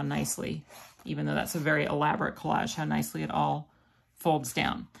can see how nicely, even though that's a very elaborate collage, how nicely it all folds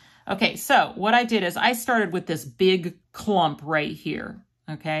down. Okay, so what I did is I started with this big clump right here,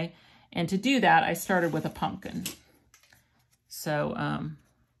 okay? And to do that, I started with a pumpkin. So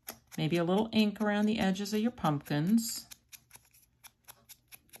maybe a little ink around the edges of your pumpkins.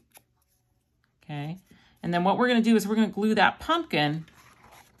 Okay, and then what we're gonna do is we're gonna glue that pumpkin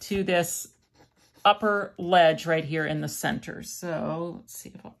to this upper ledge right here in the center. So let's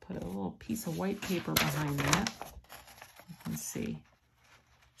see if I'll put a little piece of white paper behind that. You can see.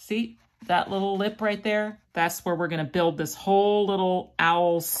 See that little lip right there? That's where we're going to build this whole little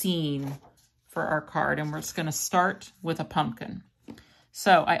owl scene for our card. And we're just going to start with a pumpkin.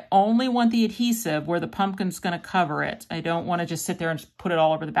 So I only want the adhesive where the pumpkin's going to cover it. I don't want to just sit there and just put it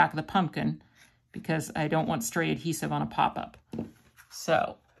all over the back of the pumpkin because I don't want stray adhesive on a pop-up.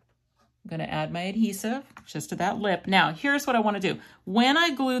 So I'm going to add my adhesive just to that lip. Now, here's what I want to do. When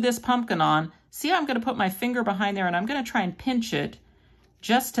I glue this pumpkin on, see how I'm going to put my finger behind there and I'm going to try and pinch it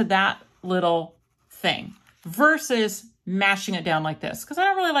just to that little thing versus mashing it down like this. Because I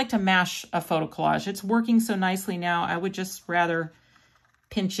don't really like to mash a photo collage. It's working so nicely now. I would just rather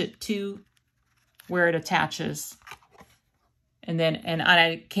pinch it to where it attaches. And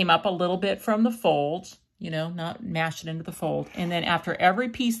I came up a little bit from the fold, not mash it into the fold. And then after every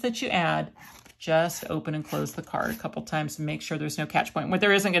piece that you add, just open and close the card a couple times and make sure there's no catch point. But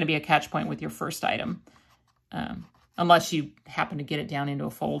there isn't going to be a catch point with your first item. Unless you happen to get it down into a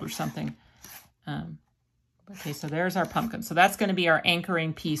fold or something. Okay, so there's our pumpkin. So that's going to be our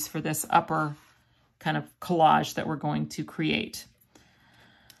anchoring piece for this upper kind of collage that we're going to create.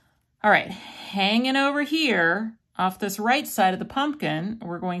 All right, hanging over here off this right side of the pumpkin,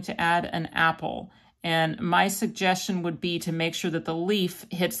 we're going to add an apple. And my suggestion would be to make sure that the leaf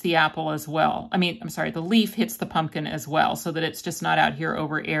hits the apple as well. The leaf hits the pumpkin as well, so that it's just not out here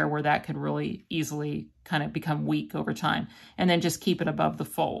over air where that could really easily kind of become weak over time. And then just keep it above the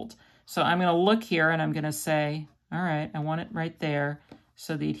fold. So I'm going to look here and I'm going to say, all right, I want it right there.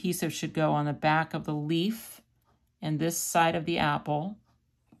 So the adhesive should go on the back of the leaf and this side of the apple.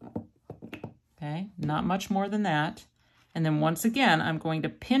 Okay, not much more than that. And then once again, I'm going to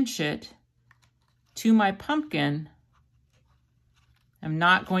pinch it to my pumpkin. I'm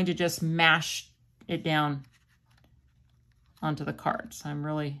not going to just mash it down onto the card. So I'm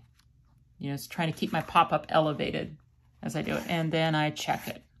really, just trying to keep my pop-up elevated as I do it. And then I check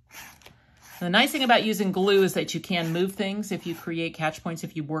it. The nice thing about using glue is that you can move things if you create catch points,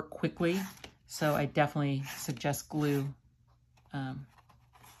 if you work quickly. So I definitely suggest glue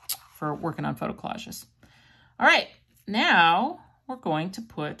for working on photo collages. All right, now we're going to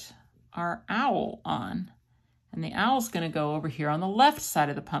put our owl on. And the owl's going to go over here on the left side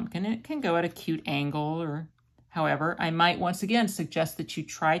of the pumpkin. It can go at a cute angle or however. I might once again suggest that you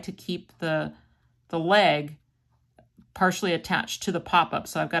try to keep the leg partially attached to the pop-up.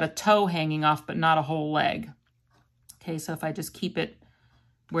 So I've got a toe hanging off, but not a whole leg. Okay, so if I just keep it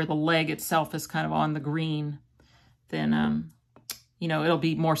where the leg itself is kind of on the green, then, it'll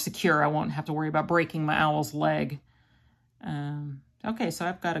be more secure. I won't have to worry about breaking my owl's leg. Okay, so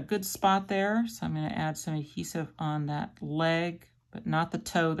I've got a good spot there. So I'm going to add some adhesive on that leg, but not the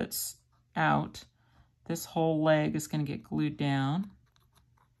toe that's out. This whole leg is going to get glued down.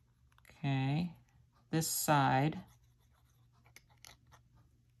 Okay, this side.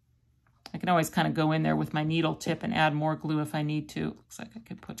 I can always kind of go in there with my needle tip and add more glue if I need to. Looks like I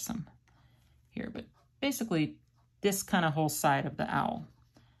could put some here, but basically this kind of whole side of the owl.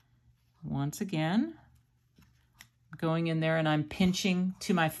 Once again, going in there and I'm pinching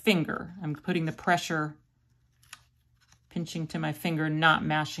to my finger. I'm putting the pressure, pinching to my finger, not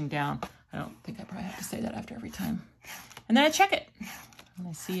mashing down. I don't think I probably have to say that after every time. And then I check it. And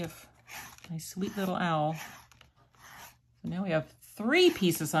I see if my sweet little owl. So now we have 3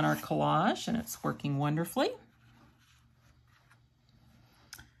 pieces on our collage and it's working wonderfully.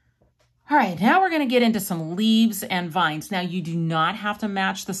 All right, now we're going to get into some leaves and vines. Now you do not have to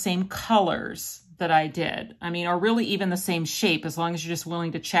match the same colors that I did. Or really even the same shape, as long as you're just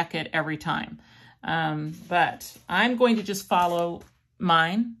willing to check it every time. But I'm going to just follow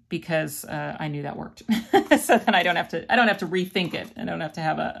mine because I knew that worked. So then I don't have to rethink it. I don't have to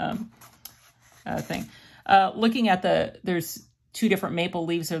have a thing. Looking at there's 2 different maple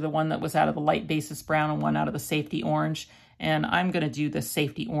leaves. They're the one that was out of the light basis brown and one out of the safety orange. And I'm going to do the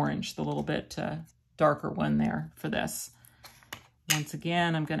safety orange, the little bit darker one there for this. Once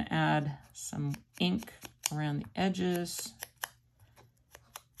again, I'm going to add some ink around the edges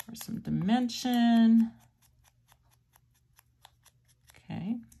for some dimension.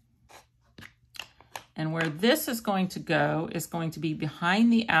 Okay. And where this is going to go is going to be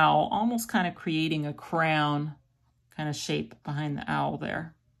behind the owl, almost kind of creating a crown kind of shape behind the owl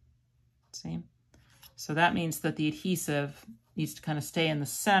there. See? So that means that the adhesive needs to kind of stay in the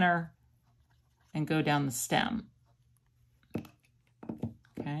center and go down the stem.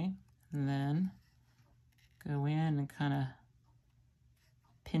 Okay, and then go in and kind of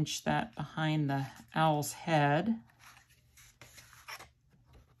pinch that behind the owl's head.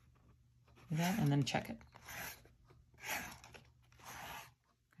 Do that, and then check it.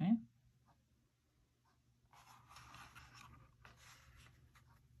 Okay.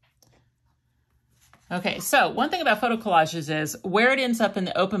 Okay, so one thing about photo collages is where it ends up in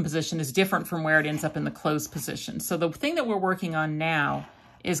the open position is different from where it ends up in the closed position. So the thing that we're working on now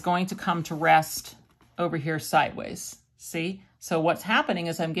is going to come to rest over here sideways. See? So what's happening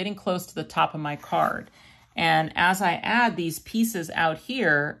is I'm getting close to the top of my card. And as I add these pieces out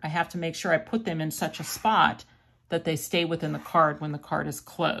here, I have to make sure I put them in such a spot that they stay within the card when the card is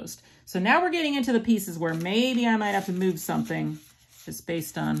closed. So now we're getting into the pieces where maybe I might have to move something just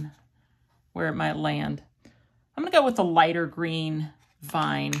based on where it might land. I'm gonna go with the lighter green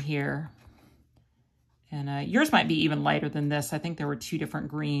vine here. And yours might be even lighter than this. I think there were 2 different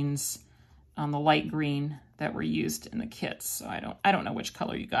greens on the light green that were used in the kits. So I don't know which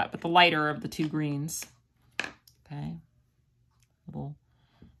color you got, but the lighter of the 2 greens. Okay, little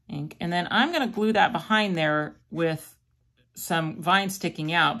ink. And then I'm gonna glue that behind there with some vine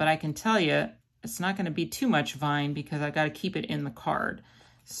sticking out, but I can tell you it's not gonna be too much vine because I've gotta keep it in the card.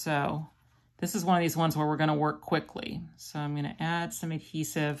 So this is one of these ones where we're gonna work quickly. So I'm gonna add some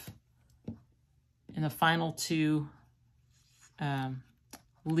adhesive in the final 2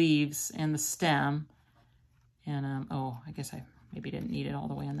 leaves and the stem. And, oh, I guess I maybe didn't need it all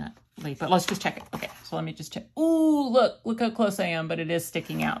the way on that leaf, but let's just check it. Okay, so let me just check. Ooh, look how close I am, but it is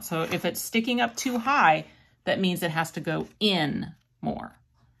sticking out. So if it's sticking up too high, that means it has to go in more,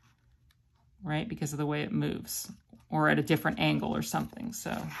 right? Because of the way it moves, or at a different angle or something.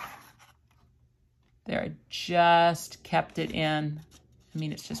 So there, I just kept it in. I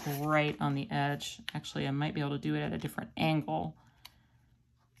mean, it's just right on the edge. Actually, I might be able to do it at a different angle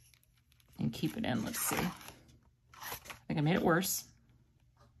and keep it in. Let's see. I think I made it worse.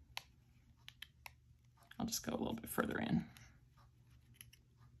 I'll just go a little bit further in.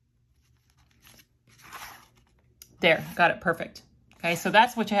 There, got it perfect. Okay, so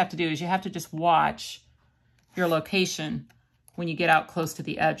that's what you have to do, is you have to just watch your location when you get out close to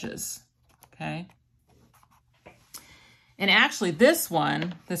the edges, okay? And actually this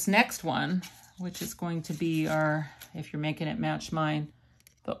one, this next one, which is going to be our, if you're making it match mine,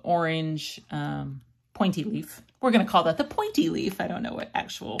 the orange pointy leaf. We're gonna call that the pointy leaf. I don't know what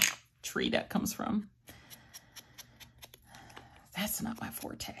actual tree that comes from. That's not my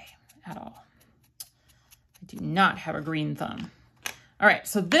forte at all. I do not have a green thumb. All right,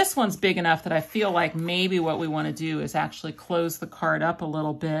 so this one's big enough that I feel like maybe what we want to do is actually close the card up a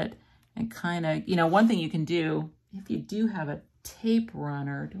little bit and kind of, you know, one thing you can do, if you do have a tape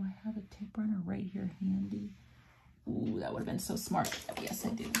runner, do I have a tape runner right here handy? Ooh, that would have been so smart. Yes, I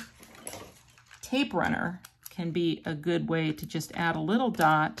do. Tape runner can be a good way to just add a little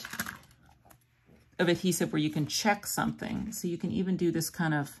dot of adhesive where you can check something. So you can even do this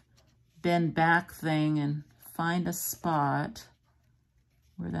kind of bend back thing and find a spot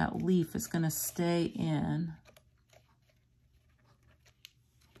where that leaf is going to stay in.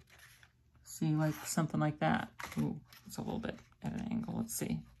 See, like something like that. Ooh, it's a little bit at an angle. Let's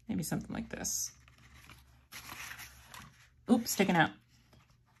see. Maybe something like this. Oops, sticking out.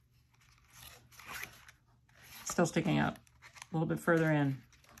 Still sticking out. A little bit further in.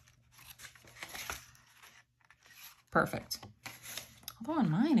 Perfect. Although on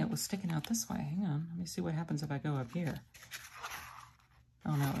mine it was sticking out this way. Hang on, let me see what happens if I go up here.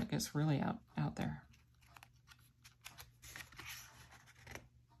 Oh no, it gets really out there.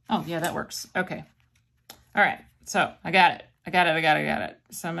 Oh yeah, that works. Okay. All right, so I got it. I got it.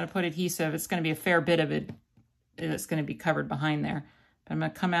 So I'm gonna put adhesive. It's gonna be a fair bit of it. It's gonna be covered behind there. But I'm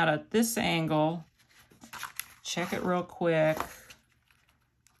gonna come out at this angle, check it real quick,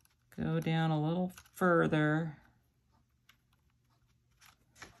 go down a little further.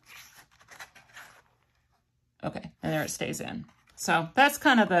 Okay, and there it stays in. So that's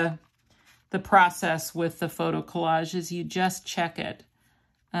kind of the process with the photo collage, is you just check it.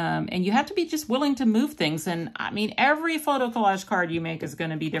 And you have to be just willing to move things. And I mean, every photo collage card you make is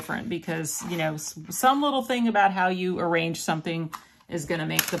going to be different, because, you know, some little thing about how you arrange something is going to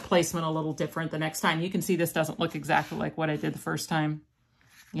make the placement a little different the next time. You can see this doesn't look exactly like what I did the first time.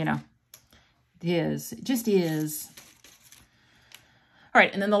 You know, it just is. All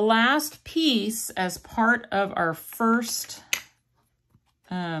right, and then the last piece as part of our first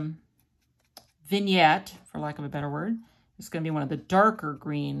vignette, for lack of a better word, is going to be one of the darker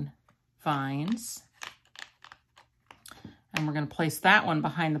green vines. And we're going to place that one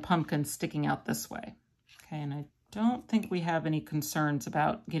behind the pumpkin sticking out this way. Okay, and I don't think we have any concerns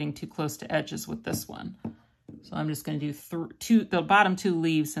about getting too close to edges with this one. So I'm just going to do the bottom two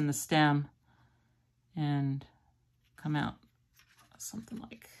leaves and the stem and come out something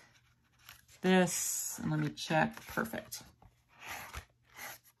like this. And let me check. Perfect.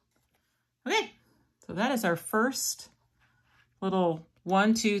 Okay, so that is our first little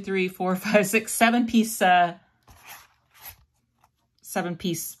 1, 2, 3, 4, 5, 6, 7 piece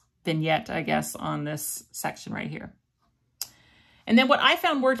vignette, I guess, on this section right here. And then what I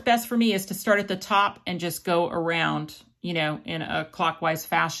found worked best for me is to start at the top and just go around, you know, in a clockwise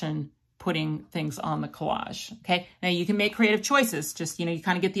fashion, putting things on the collage. Okay, now you can make creative choices. Just, you know, you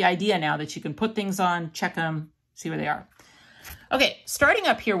kind of get the idea now that you can put things on, check them, see where they are. Okay, starting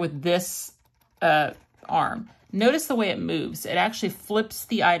up here with this arm, notice the way it moves. It actually flips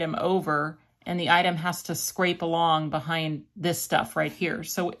the item over, and the item has to scrape along behind this stuff right here.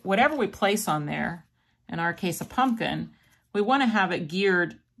 So whatever we place on there, in our case a pumpkin, we want to have it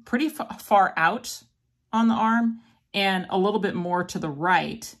geared pretty far out on the arm and a little bit more to the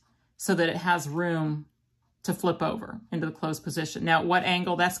right, so that it has room to flip over into the closed position. Now, what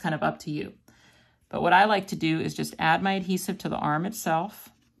angle, that's kind of up to you. But what I like to do is just add my adhesive to the arm itself,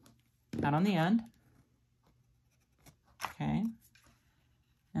 out on the end. Okay.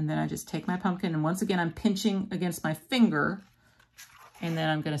 And then I just take my pumpkin, and once again, I'm pinching against my finger, and then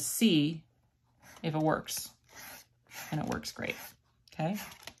I'm going to see if it works. And it works great. okay?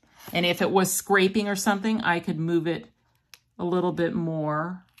 And if it was scraping or something, I could move it a little bit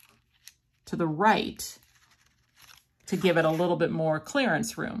more to the right to give it a little bit more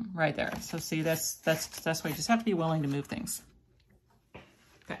clearance room right there. So see, that's why you just have to be willing to move things.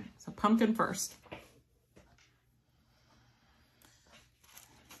 Okay, so pumpkin first.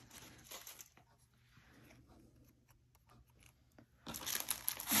 All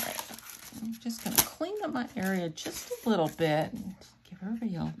right, I'm just gonna clean up my area just a little bit. Give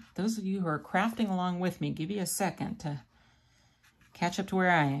everybody, those of you who are crafting along with me, give you a second to catch up to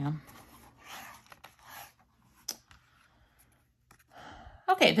where I am.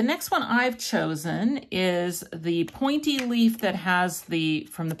 Okay, the next one I've chosen is the pointy leaf that has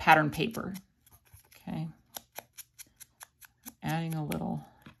from the pattern paper. Okay, adding a little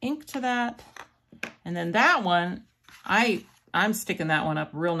ink to that. And then that one, I'm sticking that one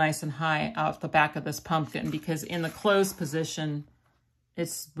up real nice and high off the back of this pumpkin because in the closed position,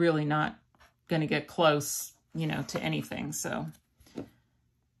 it's really not going to get close, you know, to anything. So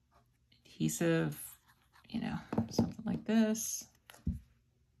adhesive, you know, something like this.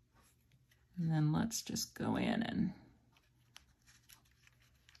 And then let's just go in and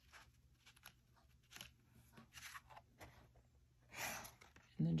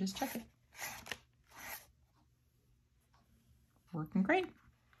then just check it. Working great.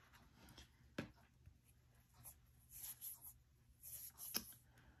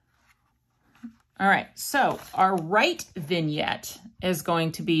 All right, so our right vignette is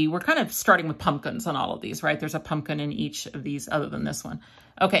going to be, we're kind of starting with pumpkins on all of these, right? There's a pumpkin in each of these other than this one.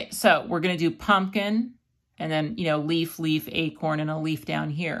 Okay, so we're gonna do pumpkin and then, you know, leaf, leaf, acorn, and a leaf down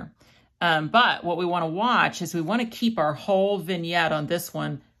here. But what we wanna watch is we wanna keep our whole vignette on this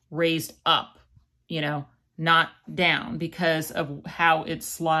one raised up, you know, not down because of how it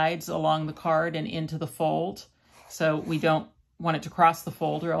slides along the card and into the fold. So we don't want it to cross the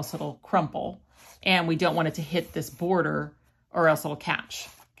fold or else it'll crumple. And we don't want it to hit this border or else it'll catch,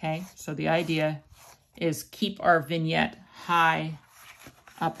 okay? So the idea is keep our vignette high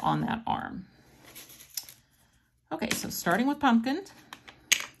up on that arm. Okay, so starting with pumpkin.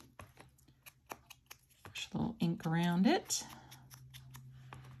 Push a little ink around it.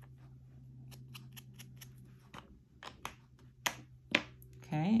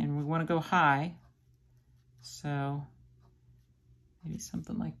 Okay, and we want to go high. So maybe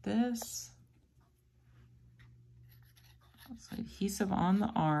something like this. So adhesive on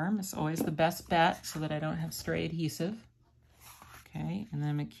the arm is always the best bet so that I don't have stray adhesive. Okay, and then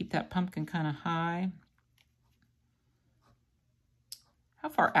I'm gonna keep that pumpkin kind of high. How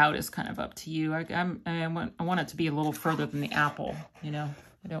far out is kind of up to you. I want it to be a little further than the apple, you know.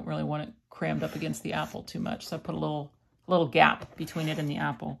 I don't really want it crammed up against the apple too much. So I put a little gap between it and the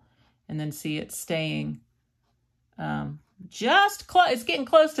apple. And then see it staying just close. It's getting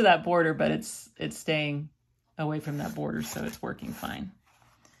close to that border, but it's staying away from that border, so it's working fine.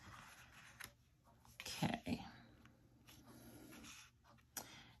 Okay.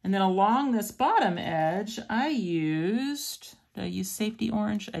 And then along this bottom edge, did I use safety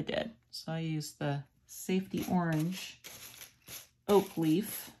orange? I did. So I used the safety orange oak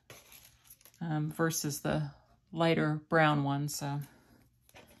leaf versus the lighter brown one. So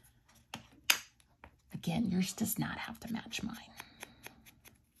again, yours does not have to match mine.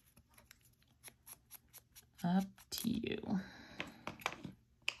 Up to you.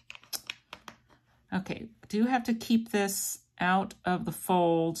 Okay, do have to keep this out of the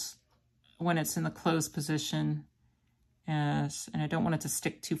folds when it's in the closed position. And I don't want it to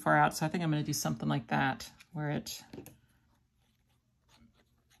stick too far out, so I think I'm going to do something like that, where it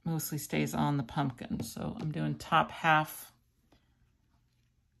mostly stays on the pumpkin. So I'm doing top half.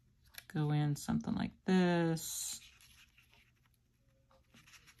 Go in something like this.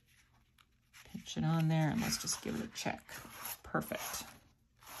 Pinch it on there, and let's just give it a check. Perfect.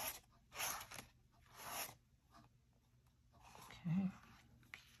 Okay.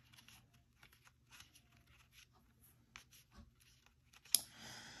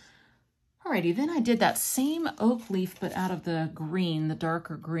 Alrighty, then I did that same oak leaf, but out of the green, the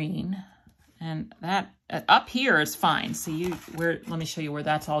darker green. And that up here is fine. See, let me show you where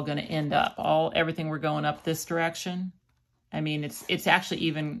that's all going to end up. Everything we're going up this direction. I mean, it's actually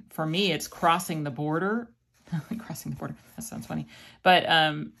even, for me, it's crossing the border. Crossing the border, that sounds funny. But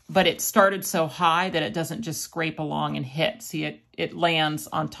it started so high that it doesn't just scrape along and hit. See, it lands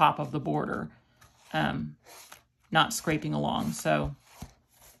on top of the border, not scraping along. So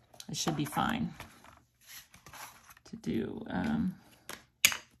it should be fine to do.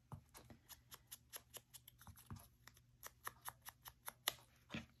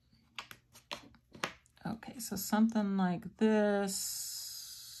 Okay, so something like this.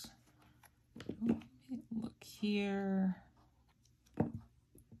 here.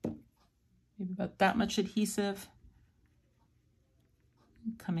 Maybe about that much adhesive.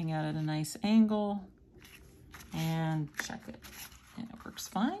 Coming out at a nice angle. And check it. And it works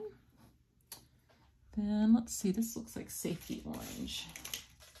fine. Then let's see, this looks like safety orange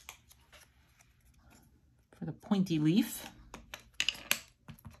for the pointy leaf.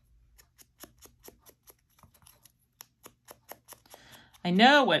 I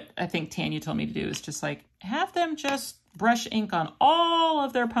know what I think Tanya told me to do is just like have them just brush ink on all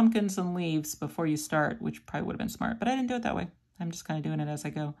of their pumpkins and leaves before you start, which probably would have been smart, but I didn't do it that way. I'm just kind of doing it as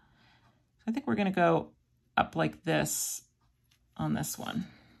I go. So I think we're going to go up like this on this one.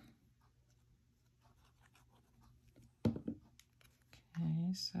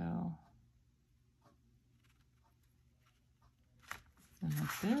 Okay, so then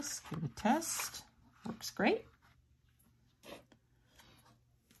like this, give it a test. Works great.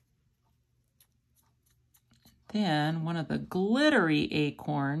 Then one of the glittery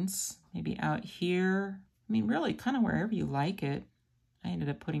acorns, maybe out here. I mean, really kind of wherever you like it. I ended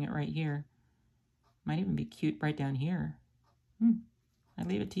up putting it right here. Might even be cute right down here. I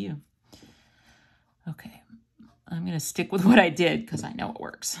leave it to you. Okay, I'm gonna stick with what I did because I know it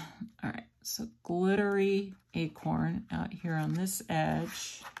works. All right, so glittery acorn out here on this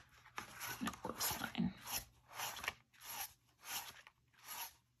edge. And it works fine.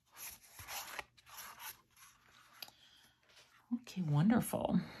 Okay,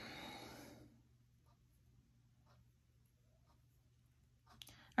 wonderful.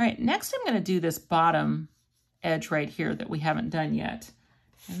 All right, next I'm going to do this bottom edge right here that we haven't done yet.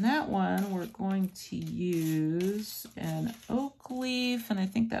 And that one we're going to use an oak leaf, and I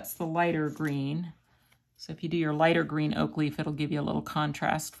think that's the lighter green. So if you do your lighter green oak leaf, it'll give you a little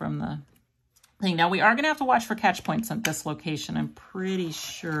contrast from the thing. Now we are going to have to watch for catch points at this location. I'm pretty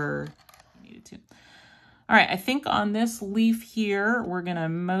sure I needed to. All right, I think on this leaf here, we're gonna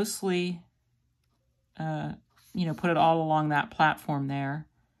mostly, put it all along that platform there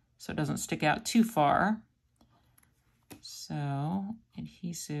so it doesn't stick out too far. So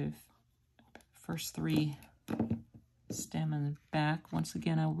adhesive, first 3 stem and back. Once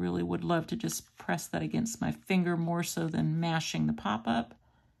again, I really would love to just press that against my finger more so than mashing the pop-up.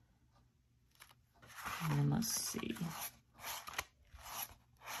 And then let's see.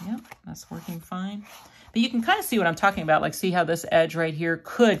 Yep, that's working fine. But you can kind of see what I'm talking about. Like, see how this edge right here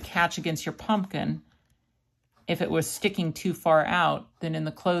could catch against your pumpkin. If it was sticking too far out, then in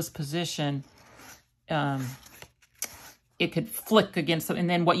the closed position, it could flick against them. And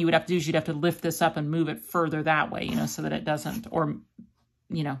then what you would have to do is you'd have to lift this up and move it further that way, so that it doesn't, or,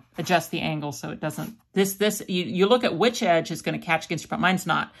 adjust the angle so it doesn't. You look at which edge is going to catch against your pumpkin. Mine's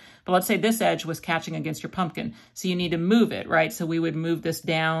not. But let's say this edge was catching against your pumpkin. So you need to move it, right? So we would move this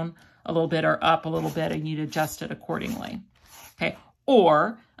down a little bit or up a little bit, and you'd adjust it accordingly. Okay.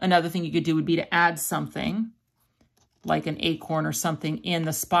 Or another thing you could do would be to add something like an acorn or something in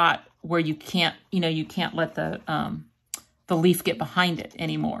the spot where you can't, you can't let the leaf get behind it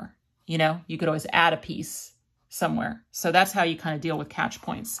anymore. You could always add a piece somewhere. So that's how you kind of deal with catch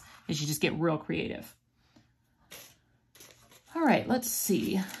points, is you just get real creative. All right, let's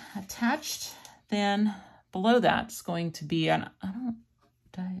see. Attached then below that's going to be, did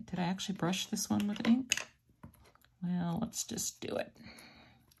I actually brush this one with ink? Well, let's just do it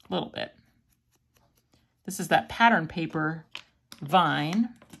a little bit. This is that pattern paper vine,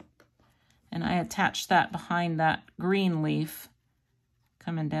 and I attached that behind that green leaf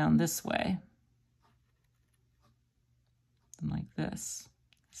coming down this way. And like this,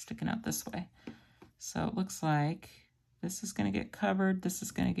 sticking out this way. So it looks like this is going to get covered, this is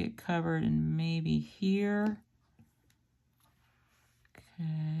going to get covered, and maybe here.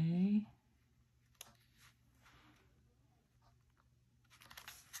 Okay.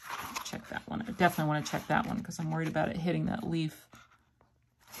 Check that one. I definitely want to check that one because I'm worried about it hitting that leaf.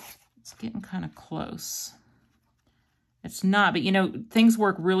 It's getting kind of close. It's not, but things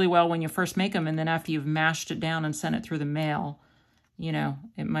work really well when you first make them, and then after you've mashed it down and sent it through the mail,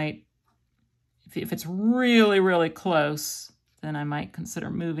 it might, if it's really, really close, then I might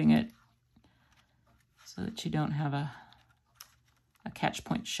consider moving it so that you don't have a catch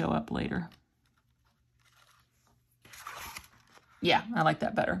point show up later. Yeah, I like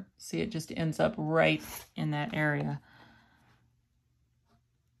that better. See, it just ends up right in that area.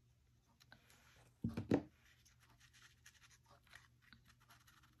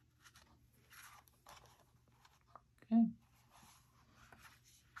 Okay.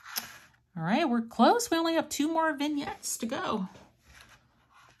 All right, we're close. We only have 2 more vignettes to go.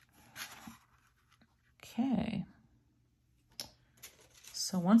 Okay.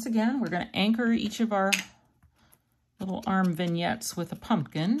 So once again, we're going to anchor each of our little arm vignettes with a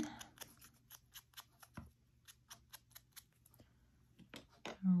pumpkin.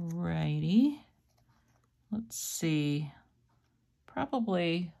 Alrighty. Let's see.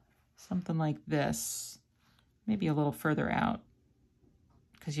 Probably something like this. Maybe a little further out,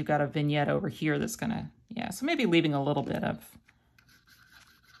 because you've got a vignette over here that's gonna, yeah, so maybe leaving a little bit of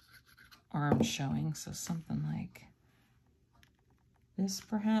arm showing. So something like this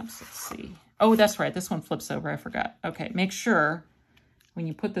perhaps. Let's see. Oh, that's right. This one flips over. I forgot. Okay, make sure when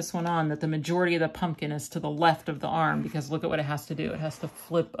you put this one on that the majority of the pumpkin is to the left of the arm, because look at what it has to do. It has to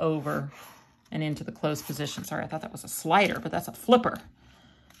flip over and into the closed position. Sorry, I thought that was a slider, but that's a flipper.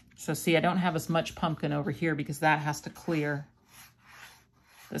 So see, I don't have as much pumpkin over here because that has to clear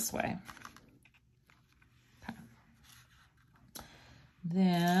this way. Okay.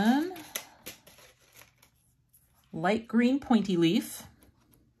 Then light green pointy leaf.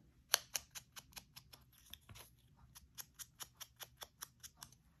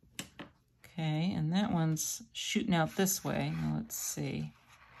 Okay, and that one's shooting out this way. Now let's see.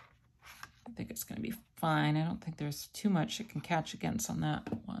 I think it's going to be fine. I don't think there's too much it can catch against on that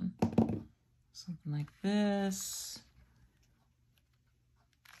one. Something like this.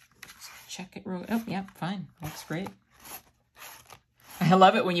 Let's check it real. Oh, yeah, fine. Looks great. I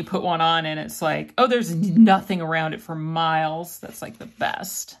love it when you put one on and it's like, oh, there's nothing around it for miles. That's like the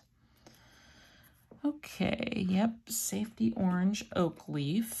best. Okay, yep, safety orange oak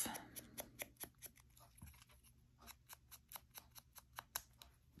leaf.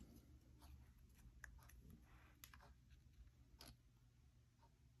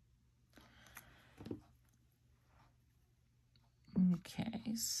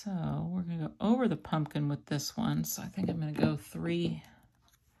 Okay, so we're going to go over the pumpkin with this one. So I think I'm going to go 3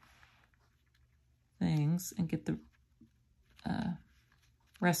 things and get the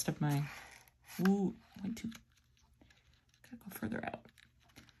rest of my, ooh, way too, gotta go further out.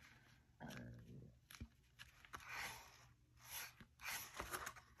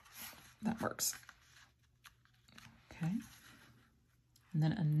 That works. Okay. And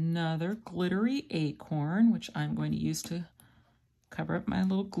then another glittery acorn, which I'm going to use to cover up my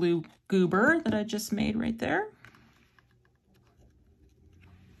little glue goober that I just made right there.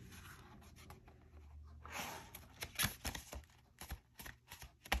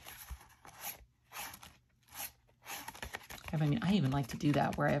 I mean, I even like to do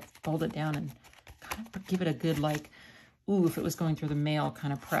that where I fold it down and kind of give it a good, like, ooh, if it was going through the mail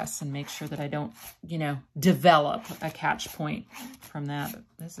kind of press, and make sure that I don't, you know, develop a catch point from that. But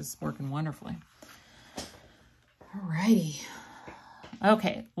this is working wonderfully. Alrighty.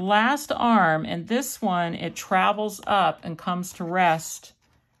 Okay, last arm, and this one, it travels up and comes to rest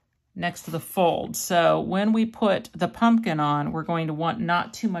next to the fold. So when we put the pumpkin on, we're going to want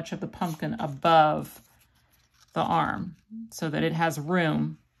not too much of the pumpkin above the arm so that it has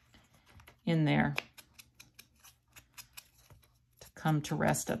room in there to come to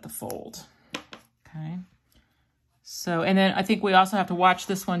rest at the fold. Okay. So, and then I think we also have to watch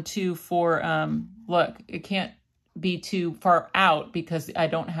this one too for, look, it can't be too far out because I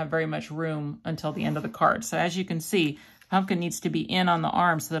don't have very much room until the end of the card. So as you can see, pumpkin needs to be in on the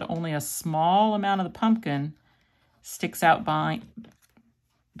arm so that only a small amount of the pumpkin sticks out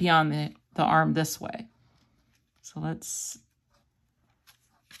beyond the arm this way. So let's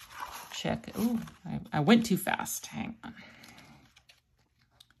check. Ooh, I went too fast. Hang on.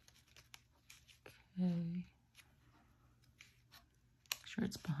 Okay. Make sure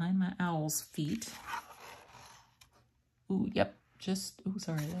it's behind my owl's feet. Ooh, yep. Just, ooh,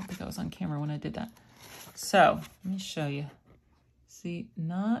 sorry. I don't think I was on camera when I did that. So, let me show you. See,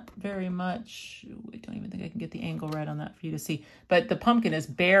 not very much. Ooh, I don't even think I can get the angle right on that for you to see. But the pumpkin is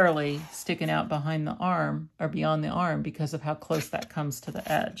barely sticking out behind the arm or beyond the arm because of how close that comes to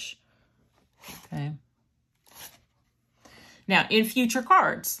the edge. Okay. Now, in future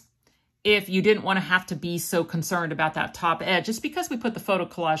cards, if you didn't want to have to be so concerned about that top edge, just because we put the photo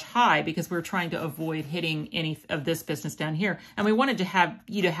collage high, because we were trying to avoid hitting any of this business down here, and we wanted to have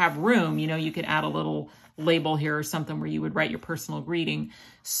you to have room, you know, you could add a little label here or something where you would write your personal greeting.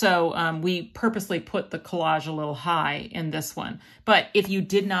 So we purposely put the collage a little high in this one. But if you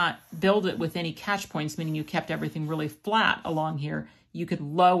did not build it with any catch points, meaning you kept everything really flat along here, you could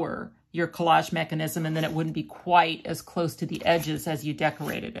lower your collage mechanism and then it wouldn't be quite as close to the edges as you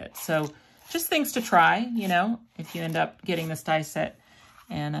decorated it. So just things to try, you know, if you end up getting this die set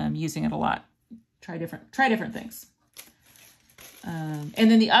and using it a lot. Try different things. And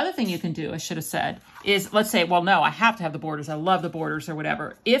then the other thing you can do, I should have said, is let's say, well, no, I have to have the borders. I love the borders or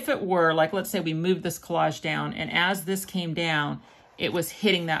whatever. If it were, like, let's say we moved this collage down and as this came down, it was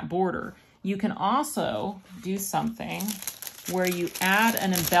hitting that border. You can also do something where you add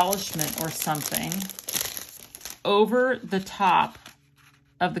an embellishment or something over the top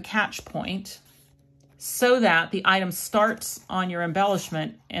of the catch point so that the item starts on your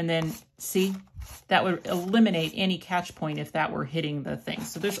embellishment, and then see, that would eliminate any catch point if that were hitting the thing.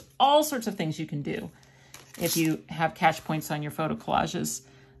 So there's all sorts of things you can do if you have catch points on your photo collages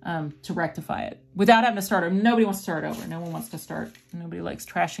to rectify it without having to start over. Nobody wants to start over. No one wants to start. Nobody likes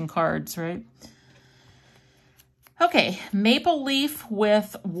trashing cards, right? Okay, maple leaf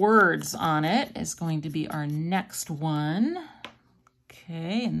with words on it is going to be our next one.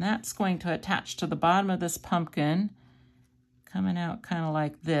 Okay, and that's going to attach to the bottom of this pumpkin, coming out kind of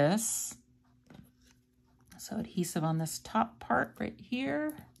like this. So adhesive on this top part right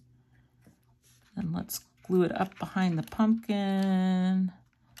here. And let's glue it up behind the pumpkin.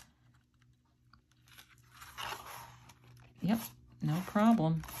 Yep, no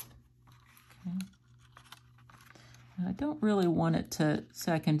problem. Okay. I don't really want it to,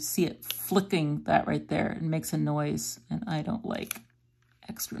 so I can see it flicking that right there. It makes a noise, and I don't like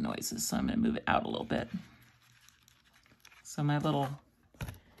extra noises, so I'm going to move it out a little bit. So my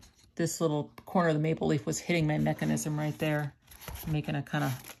this little corner of the maple leaf was hitting my mechanism right there, making a kind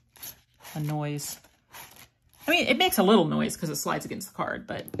of a noise. I mean, it makes a little noise because it slides against the card,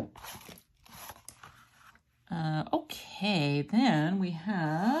 but okay, then we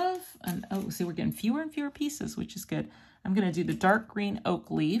have oh, see, we're getting fewer and fewer pieces, which is good. I'm going to do the dark green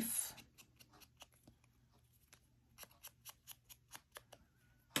oak leaf.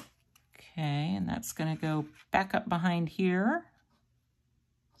 Okay, and that's going to go back up behind here.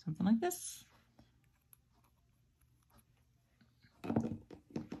 Something like this.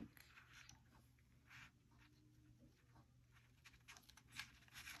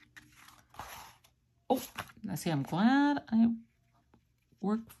 Oh, I see, I'm glad I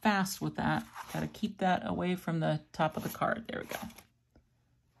worked fast with that. Got to keep that away from the top of the card. There we go.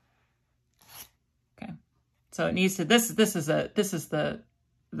 Okay, so it needs to, this is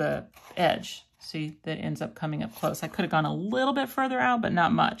the edge. See, that ends up coming up close. I could have gone a little bit further out, but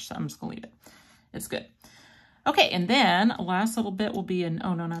not much, so I'm just gonna leave it. It's good. Okay, and then last little bit will be in,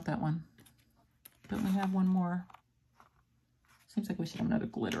 oh no, not that one. Don't we have one more? Seems like we should have another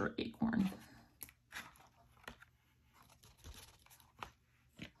glitter acorn.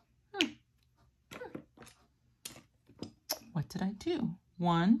 What did I do?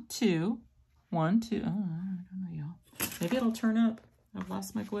 1, 2, 1, 2. Oh, I don't know, y'all. Maybe it'll turn up. I've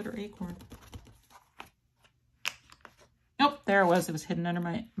lost my glitter acorn. Nope, there it was. It was hidden under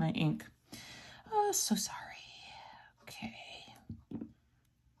my ink. Oh, so sorry. Okay.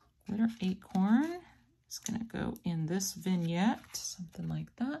 Glitter acorn is going to go in this vignette, something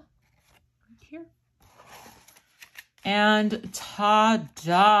like that, right here. And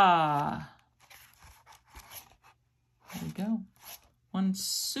ta-da! There we go. One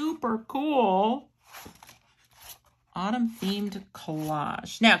super cool autumn themed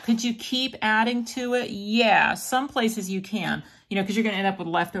collage. Now, could you keep adding to it? Yeah, some places you can, you know, because you're going to end up with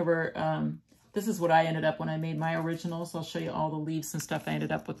leftover. This is what I ended up when I made my originals. I'll show you all the leaves and stuff I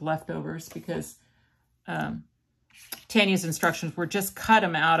ended up with leftovers because Tanya's instructions were just cut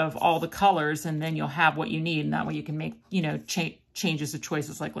them out of all the colors and then you'll have what you need. And that way you can make, you know, changes of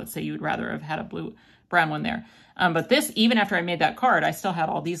choices. Like, let's say you would rather have had a brown one there. But this, even after I made that card, I still had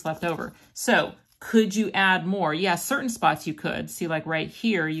all these left over. So could you add more? Yeah, certain spots you could. See, like right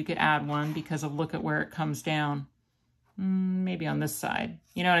here, you could add one because of look at where it comes down. Maybe on this side.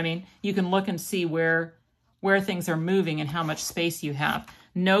 You know what I mean? You can look and see where things are moving and how much space you have.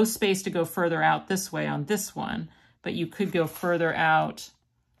 No space to go further out this way on this one, but you could go further out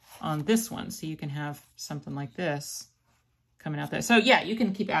on this one. So you can have something like this coming out there. So yeah, you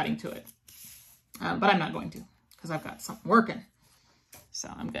can keep adding to it. But I'm not going to because I've got something working. So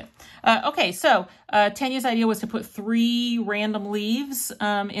I'm good. Okay, so Tanya's idea was to put 3 random leaves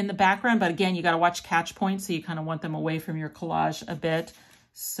in the background, but again, you got to watch catch points, so you kind of want them away from your collage a bit.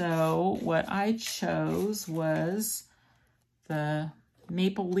 So what I chose was the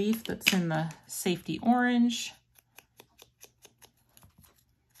maple leaf that's in the safety orange.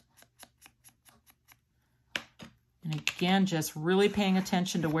 And again, just really paying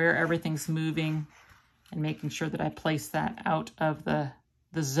attention to where everything's moving and making sure that I place that out of the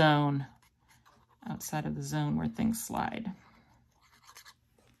zone, outside of the zone where things slide.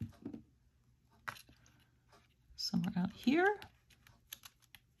 Somewhere out here.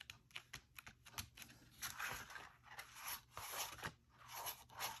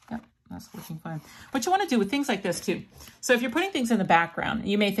 Yep, that's working fine. What you want to do with things like this too. So if you're putting things in the background,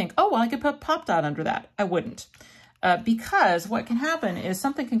 you may think, oh, well, I could put pop dot under that. I wouldn't. because what can happen is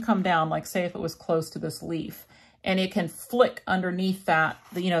something can come down, like say if it was close to this leaf, and it can flick underneath that,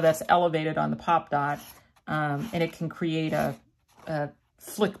 that's elevated on the pop dot, and it can create a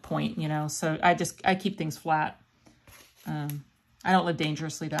flick point, so I keep things flat. I don't live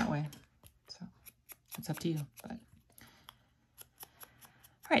dangerously that way, so it's up to you. But all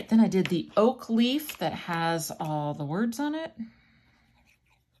right, then I did the oak leaf that has all the words on it.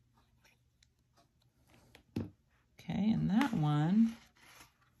 Okay, and that one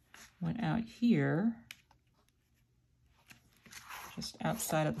went out here, just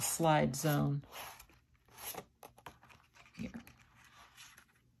outside of the slide zone here.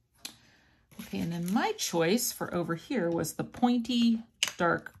 Okay, and then my choice for over here was the pointy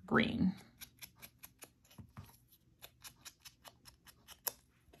dark green.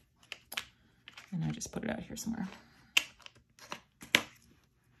 And I just put it out here somewhere.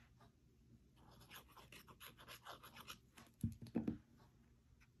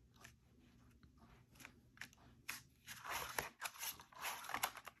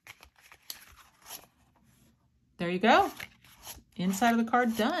 There you go. Inside of the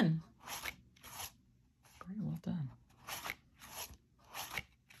card done. Very well done.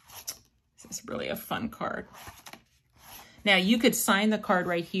 This is really a fun card. Now you could sign the card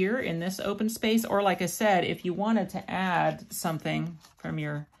right here in this open space, or like I said, if you wanted to add something from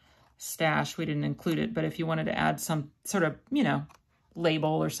your stash, we didn't include it, but if you wanted to add some sort of, label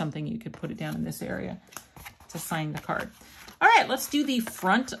or something, you could put it down in this area to sign the card. All right, let's do the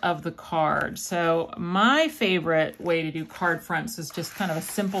front of the card. So my favorite way to do card fronts is just kind of a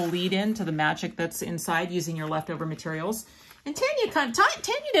simple lead in to the magic that's inside using your leftover materials. And Tanya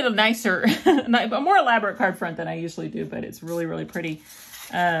did a nicer, a more elaborate card front than I usually do, but it's really, really pretty.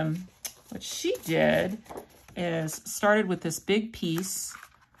 What she did is started with this big piece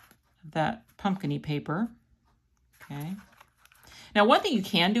of that pumpkin-y paper. Okay. Now, one thing you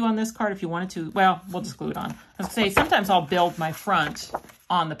can do on this card if you wanted to, well, we'll just glue it on. I was going to say, sometimes I'll build my front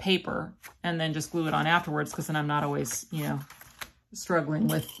on the paper and then just glue it on afterwards, because then I'm not always, struggling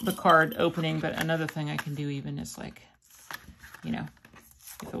with the card opening. But another thing I can do even is like,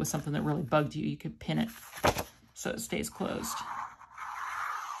 if it was something that really bugged you, you could pin it so it stays closed.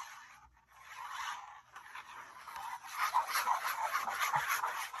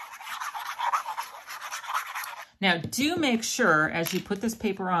 Now, do make sure as you put this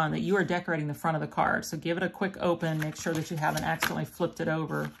paper on that you are decorating the front of the card. So give it a quick open, make sure that you haven't accidentally flipped it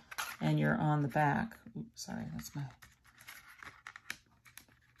over and you're on the back. Oops, sorry, that's my,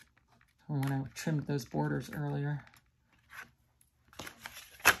 when I trimmed those borders earlier.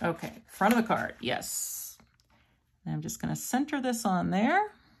 Okay, front of the card, yes. And I'm just gonna center this on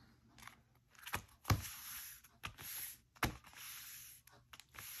there.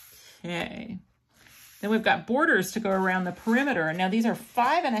 Okay. Then we've got borders to go around the perimeter. Now these are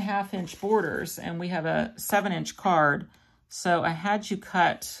 5.5-inch borders and we have a 7-inch card. So I had you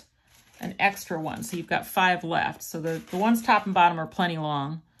cut an extra one. So you've got 5 left. So the ones top and bottom are plenty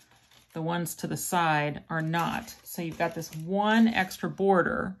long. The ones to the side are not. So you've got this one extra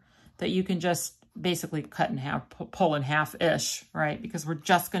border that you can just basically cut in half, pull in half-ish, right? Because we're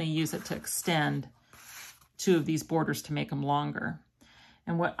just going to use it to extend 2 of these borders to make them longer.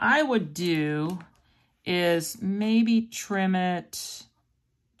 And what I would do is maybe trim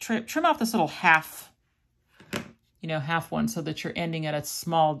off this little half, half one so that you're ending at a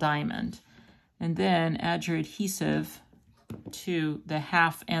small diamond. And then add your adhesive to the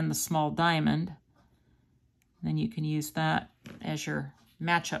half and the small diamond. And then you can use that as your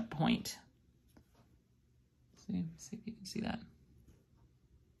match-up point. See if you can see that.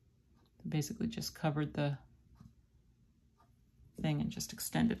 Basically just covered the thing and just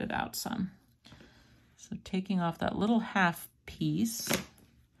extended it out some. So taking off that little half piece,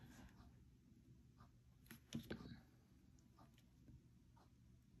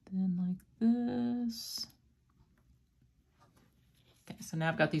 then like this. Okay, so now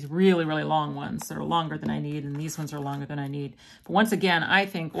I've got these really, really long ones that are longer than I need, and these ones are longer than I need. But once again,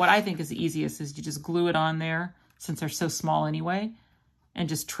 what I think is the easiest is you just glue it on there, since they're so small anyway, and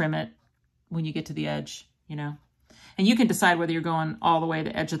just trim it when you get to the edge, And you can decide whether you're going all the way to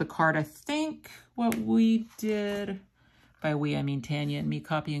the edge of the card. I think what we did, by we I mean Tanya and me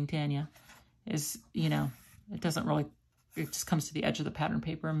copying Tanya, is, it doesn't really, it just comes to the edge of the pattern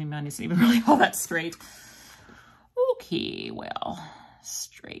paper. I mean, mine isn't even really all that straight. Okay, well,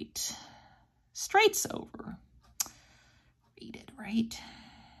 straight's over. Read it, right?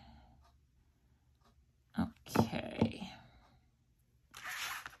 Okay.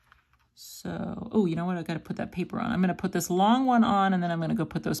 So, oh, you know what? I got to put that paper on. I'm going to put this long one on, and then I'm going to go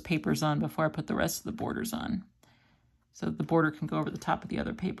put those papers on before I put the rest of the borders on. so that the border can go over the top of the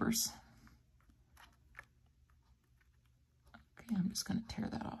other papers. Okay, I'm just going to tear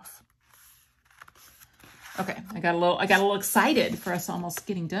that off. Okay, I got a little excited for us almost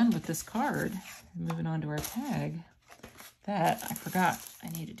getting done with this card. Moving on to our tag. That I forgot I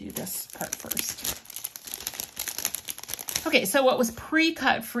need to do this part first. Okay, so what was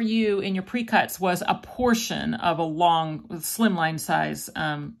pre-cut for you in your pre-cuts was a portion of a long slimline size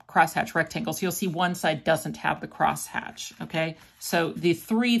crosshatch rectangle. So you'll see one side doesn't have the crosshatch, okay? So the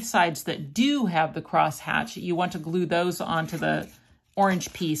 3 sides that do have the crosshatch, you want to glue those onto the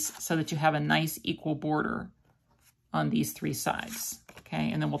orange piece so that you have a nice equal border on these 3 sides,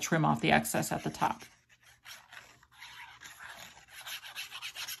 okay? And then we'll trim off the excess at the top.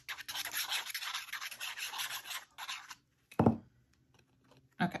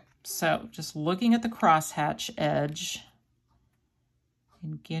 Okay, so just looking at the crosshatch edge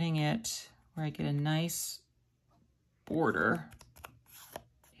and getting it where I get a nice border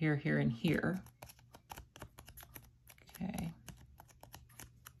here, here, and here. Okay.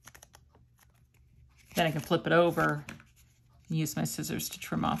 Then I can flip it over and use my scissors to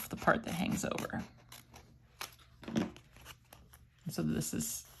trim off the part that hangs over. So this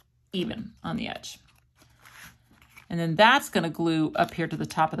is even on the edge. And then that's going to glue up here to the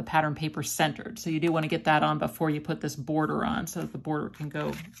top of the pattern paper centered. So you do want to get that on before you put this border on so that the border can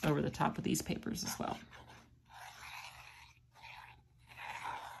go over the top of these papers as well.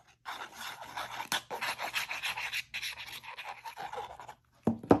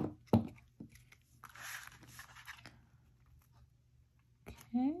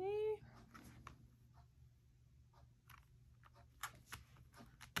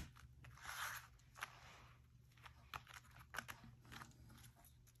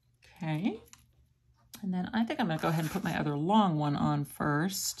 Okay, and then I think I'm going to go ahead and put my other long one on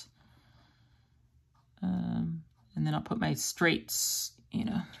first. And then I'll put my straights,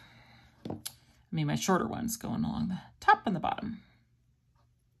 my shorter ones going along the top and the bottom.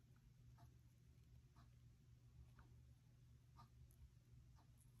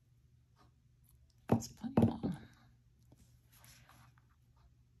 That's plenty long.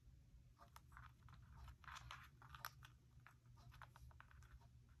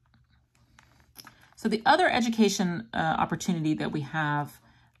 So the other education opportunity that we have,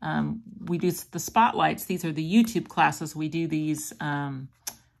 we do the spotlights. These are the YouTube classes. We do these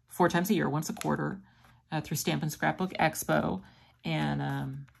 4 times a year, once a quarter, through Stampin' Scrapbook Expo.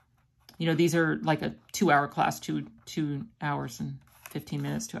 And, these are like a 2-hour class, 2 hours and 15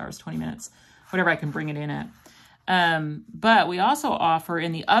 minutes, 2 hours, 20 minutes, whatever I can bring it in at. But we also offer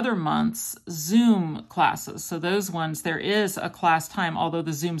in the other months Zoom classes. So those ones, there is a class time, although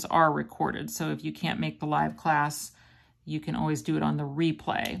the Zooms are recorded. So if you can't make the live class, you can always do it on the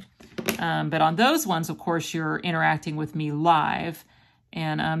replay. But on those ones, of course, you're interacting with me live.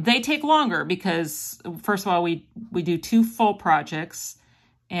 And they take longer because, first of all, we do 2 full projects.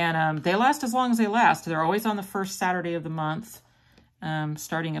 And they last as long as they last. They're always on the first Saturday of the month,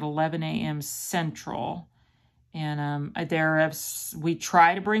 starting at 11 a.m. Central. And we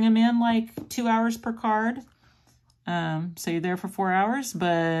try to bring them in like 2 hours per card. So you're there for 4 hours,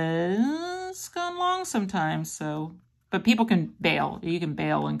 but it's gone long sometimes. So, but people can bail. You can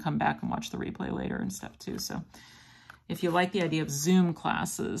bail and come back and watch the replay later and stuff too. So if you like the idea of Zoom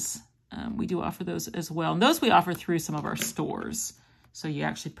classes, we do offer those as well. And those we offer through some of our stores. So you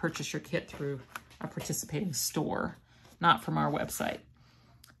actually purchase your kit through a participating store, not from our website.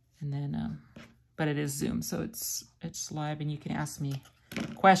 And then, but it is Zoom, so it's live, and you can ask me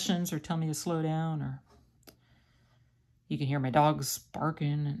questions or tell me to slow down, or you can hear my dogs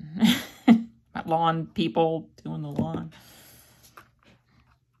barking and my lawn people doing the lawn.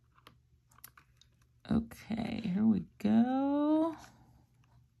 Okay, here we go.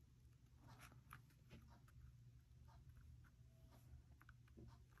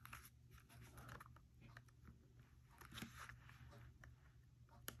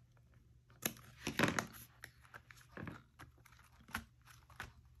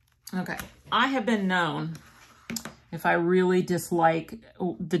 Okay, I have been known, if I really dislike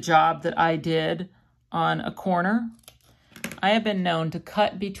the job that I did on a corner, I have been known to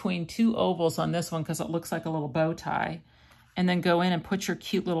cut between 2 ovals on this one because it looks like a little bow tie, and then go in and put your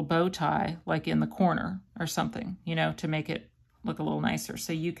cute little bow tie like in the corner or something, to make it look a little nicer.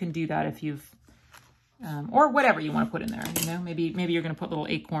 So you can do that if you've, or whatever you want to put in there, maybe you're going to put little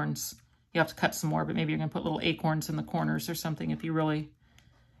acorns. You have to cut some more, but maybe you're going to put little acorns in the corners or something if you really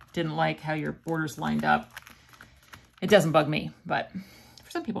didn't like how your borders lined up. It doesn't bug me, but for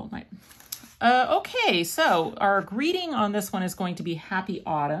some people it might. Okay, so our greeting on this one is going to be Happy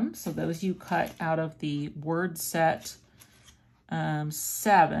Autumn. So those you cut out of the word set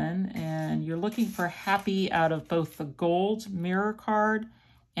 7, and you're looking for happy out of both the gold mirror card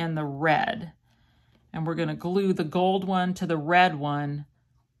and the red. And we're going to glue the gold one to the red one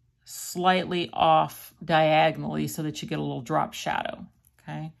slightly off diagonally so that you get a little drop shadow,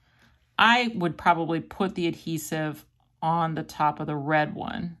 okay? I would probably put the adhesive on the top of the red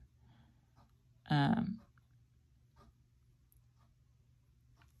one.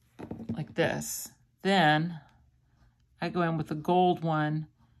 Like this. Then I go in with the gold one,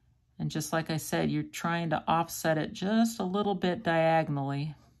 and just like I said, you're trying to offset it just a little bit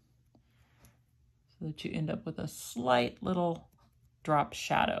diagonally so that you end up with a slight little drop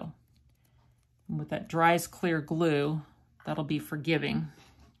shadow. And with that dry as clear glue, that'll be forgiving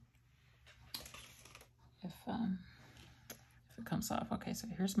if it comes off. Okay, so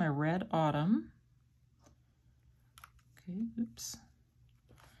here's my red autumn. Okay, oops.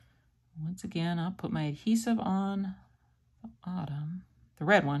 Once again, I'll put my adhesive on the autumn, the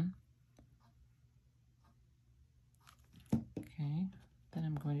red one. Okay, then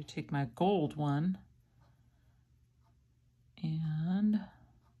I'm going to take my gold one and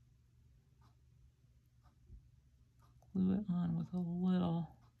glue it on with a little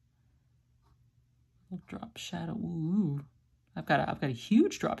drop shadow. Ooh, I've got a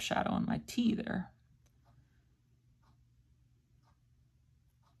huge drop shadow on my T there.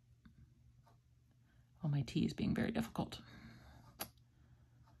 Oh, my T is being very difficult.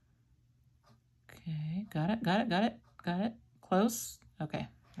 Okay, got it. Close. Okay,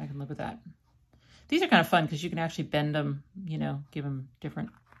 I can live with that. These are kind of fun because you can actually bend them, you know, give them different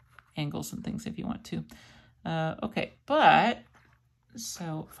angles and things if you want to. Okay, but,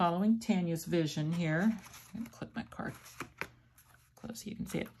 so following Tanya's vision here, I'm going to clip my card close so you can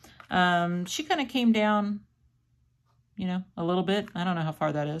see it. She kind of came down, you know, a little bit. I don't know how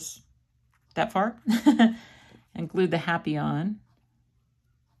far that is. That far? And glued the happy on.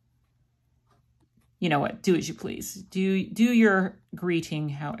 You know what? Do as you please. Do your greeting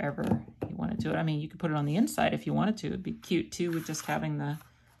however you want to do it. I mean, you could put it on the inside if you wanted to. It'd be cute too with just having the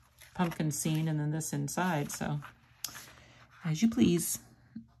pumpkin scene and then this inside. So as you please.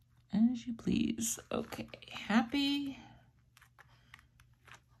 As you please. Okay. Happy.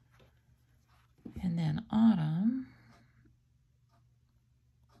 And then autumn.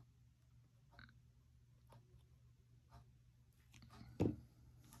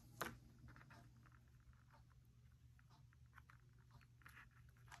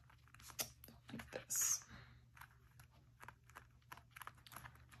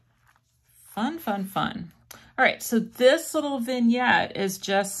 Fun. All right, so this little vignette is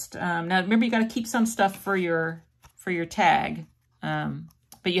just, now remember you got to keep some stuff for your tag,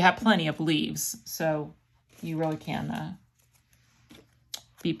 but you have plenty of leaves, so you really can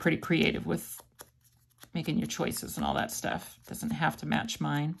be pretty creative with making your choices and all that stuff. Doesn't have to match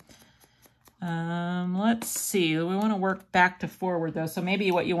mine. Let's see, we want to work back to forward though, so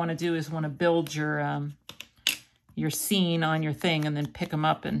maybe what you want to do is want to build your scene on your thing and then pick them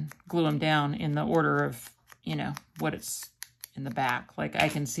up and glue them down in the order of, you know, what it's in the back. Like I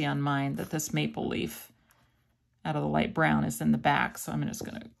can see on mine that this maple leaf out of the light brown is in the back, so I'm just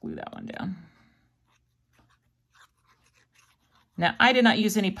going to glue that one down. Now, I did not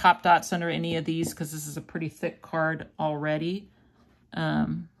use any pop dots under any of these because this is a pretty thick card already.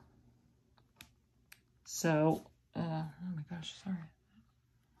 Oh my gosh, sorry.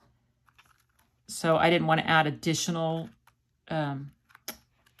 So I didn't want to add additional,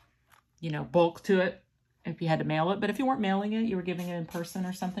 you know, bulk to it if you had to mail it. But if you weren't mailing it, you were giving it in person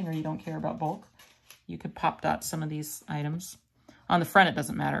or something, or you don't care about bulk, you could pop dot some of these items. On the front, it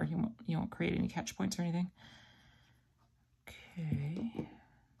doesn't matter. You won't create any catch points or anything. Okay,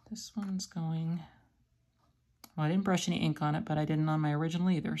 this one's going, well, I didn't brush any ink on it, but I didn't on my original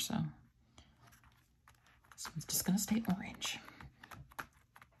either, so this one's just going to stay orange.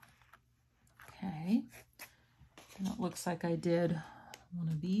 Okay, and it looks like I did one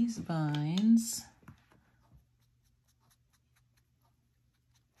of these vines.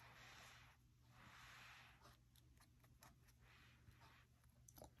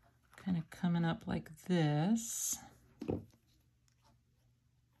 Kind of coming up like this.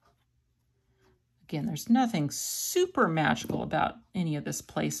 Again, there's nothing super magical about any of this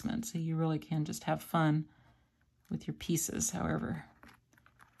placement, so you really can just have fun with your pieces, however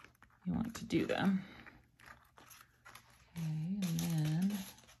you want to do them. Okay, and then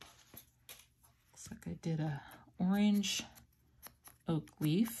looks like I did a orange oak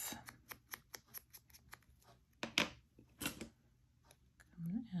leaf.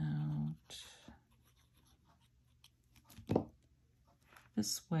 Coming out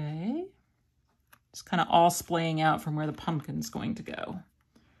this way. Just kind of all splaying out from where the pumpkin's going to go.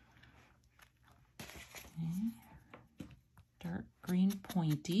 Okay. Dark green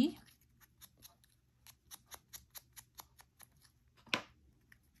pointy.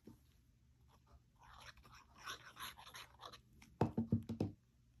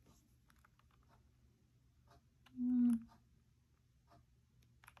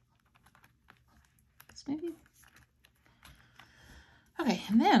 Maybe. Okay,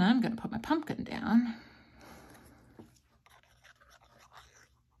 and then I'm going to put my pumpkin down.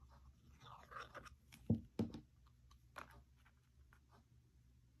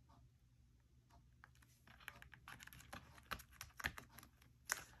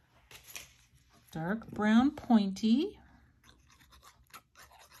 Dark brown pointy.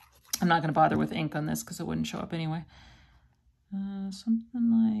 I'm not going to bother with ink on this because it wouldn't show up anyway. Something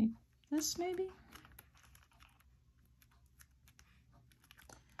like this maybe.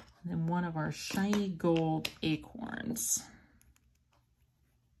 And then one of our shiny gold acorns.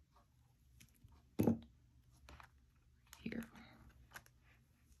 Here.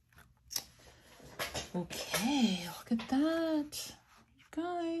 Okay, look at that. You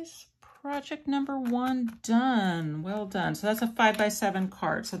guys, project number 1 done. Well done. So that's a 5x7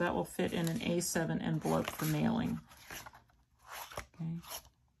 card. So that will fit in an A7 envelope for mailing. Okay.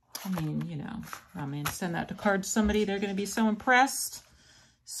 I mean, you know, send that to card to somebody. They're going to be so impressed.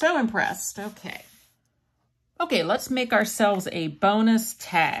 So impressed. Okay. Okay, let's make ourselves a bonus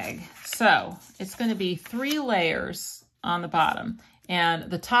tag. So it's going to be 3 layers on the bottom. And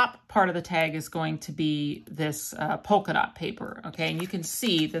the top part of the tag is going to be this polka dot paper. Okay, and you can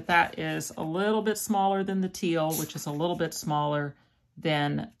see that that is a little bit smaller than the teal, which is a little bit smaller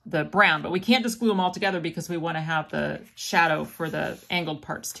than the brown. But we can't just glue them all together because we want to have the shadow for the angled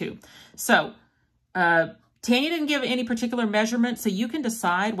parts too. So Tanya didn't give any particular measurement, so you can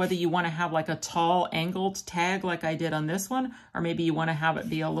decide whether you want to have like a tall angled tag like I did on this one, or maybe you want to have it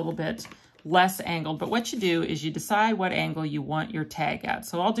be a little bit less angled. But what you do is you decide what angle you want your tag at.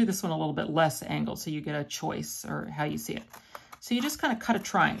 So I'll do this one a little bit less angled so you get a choice or how you see it. So you just kind of cut a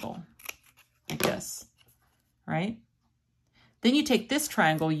triangle like this, right? Then you take this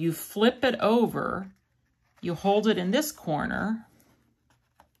triangle, you flip it over, you hold it in this corner,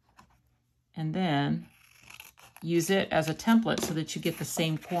 and then use it as a template so that you get the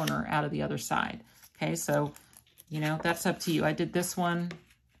same corner out of the other side. Okay, so, you know, that's up to you. I did this one.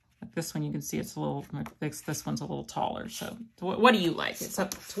 Like this one, you can see it's a little, this one's a little taller. So what do you like? It's up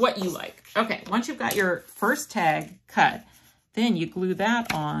to what you like. Okay, once you've got your first tag cut, then you glue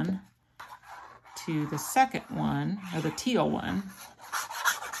that on to the second one, or the teal one.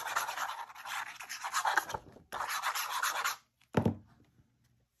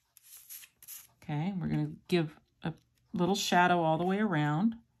 Okay, we're going to give a little shadow all the way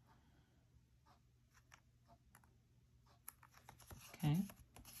around. Okay.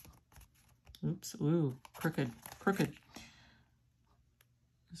 Oops, ooh, crooked.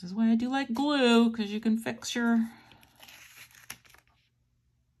 This is why I do like glue, because you can fix your...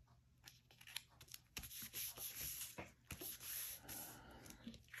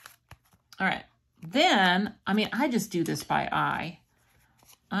 All right, then, I just do this by eye.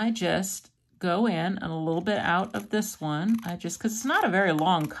 I just go in and a little bit out of this one. Because it's not a very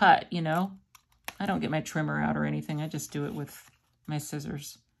long cut, you know. I don't get my trimmer out or anything. I just do it with my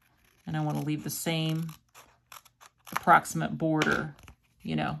scissors. And I want to leave the same approximate border,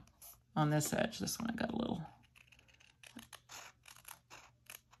 you know, on this edge. This one I got a little.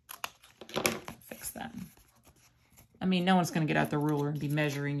 Fix that. No one's going to get out the ruler and be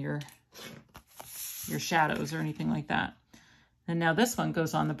measuring your shadows or anything like that. And now this one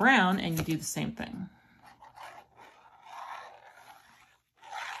goes on the brown and you do the same thing.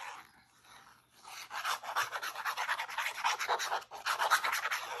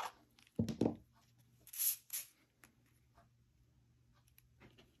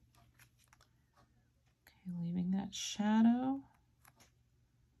 Okay, leaving that shadow.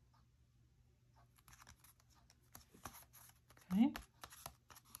 Okay.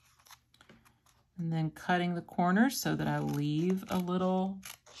 And then cutting the corners so that I leave a little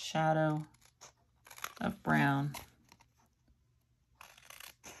shadow of brown.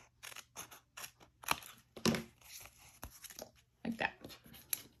 Like that.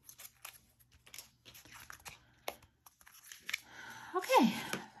 Okay.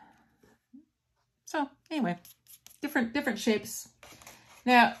 So anyway, different shapes.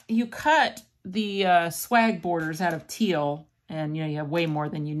 Now you cut the swag borders out of teal, and you have way more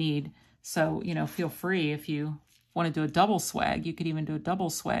than you need. So, feel free if you want to do a double swag. You could even do a double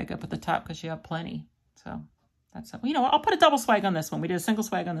swag up at the top because you have plenty. So, That's, you know what, I'll put a double swag on this one. We did a single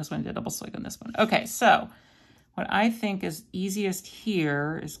swag on this one, did a double swag on this one. Okay, so what I think is easiest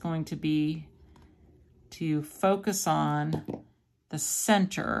here is going to be to focus on the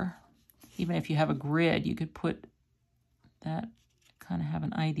center. Even if you have a grid, you could put that, kind of have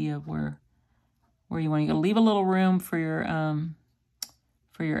an idea of where you want to go. Leave a little room for your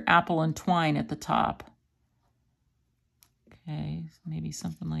apple and twine at the top. Okay, maybe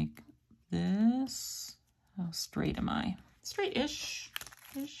something like this. How straight am I? Straight-ish.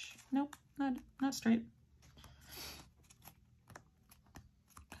 Nope, not straight.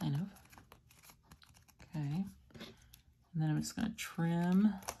 Kind of. Okay. And then I'm just going to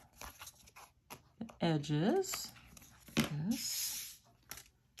trim the edges. This.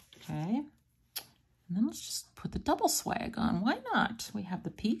 Okay. And then let's just put the double swag on. Why not? We have the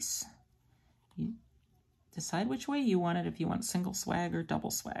piece. You decide which way you want it, if you want single swag or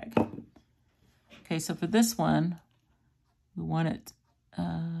double swag. Okay, so for this one, we want it,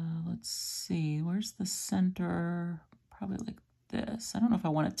 let's see, where's the center? Probably like this. I don't know if I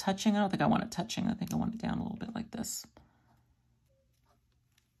want it touching. I don't think I want it touching. I think I want it down a little bit like this.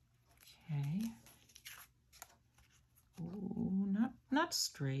 Okay. Ooh, not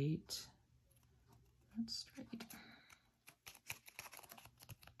straight. Not straight.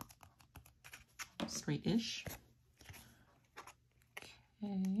 Straight-ish.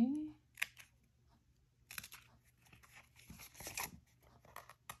 Okay.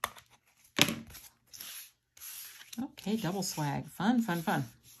 Okay, double swag. Fun, fun, fun.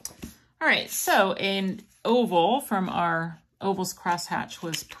 All right, so an oval from our Ovals crosshatch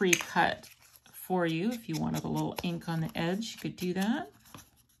was pre-cut for you. If you wanted a little ink on the edge, you could do that.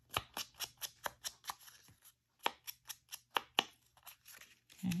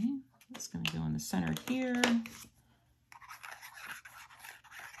 Okay, it's going to go in the center here.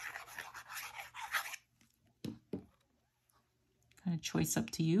 Kind of choice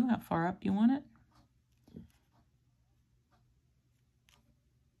up to you, how far up you want it.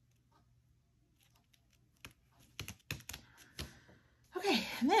 Okay,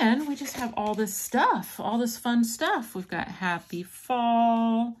 and then we just have all this stuff, all this fun stuff. We've got Happy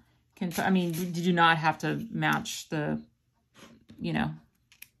Fall. I mean, you do not have to match the, you know,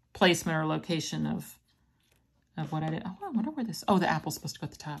 placement or location of what I did. Oh, I wonder where this, oh, the apple's supposed to go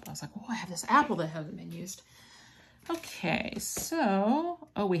at the top. I was like, oh, I have this apple that hasn't been used. Okay, so,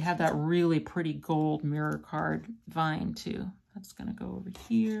 oh, we have that really pretty gold mirror card vine too. That's gonna go over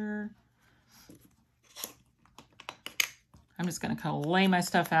here. I'm just gonna kind of lay my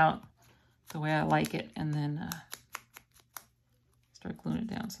stuff out the way I like it and then start gluing it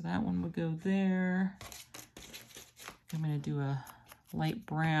down. So that one would go there. I'm gonna do a light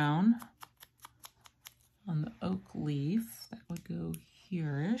brown on the oak leaf. That would go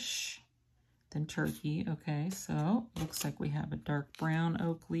here-ish. Then turkey. Okay, so looks like we have a dark brown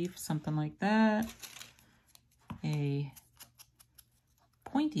oak leaf, something like that. A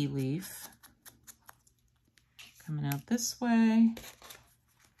pointy leaf coming out this way.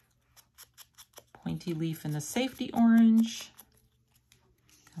 Pointy leaf in the safety orange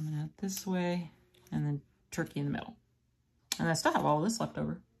coming out this way, and then turkey in the middle. And I still have all this left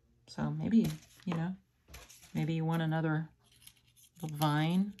over. So maybe, you know, maybe you want another little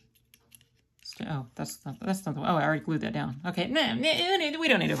vine. Oh, that's not the, oh, I already glued that down. Okay, nah, we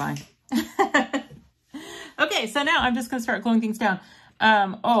don't need a vine. Okay, so now I'm just gonna start gluing things down.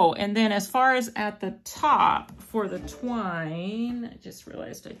 Oh, and then as far as at the top for the twine, I just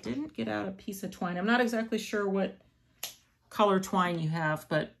realized I didn't get out a piece of twine. I'm not exactly sure what color twine you have,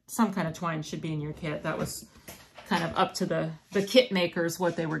 but some kind of twine should be in your kit. That was kind of up to the kit makers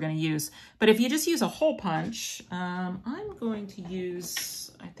what they were going to use. But if you just use a hole punch, I'm going to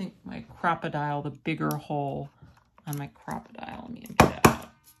use, I think, my crocodile, the bigger hole on my crocodile. Let me empty that out.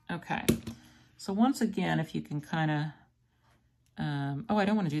 Okay. So once again, if you can kind of, oh, I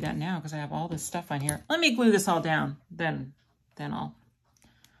don't want to do that now because I have all this stuff on here. Let me glue this all down. Then I'll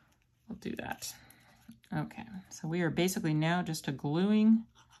do that. Okay. So we are basically now just gluing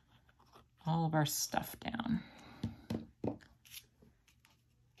all of our stuff down.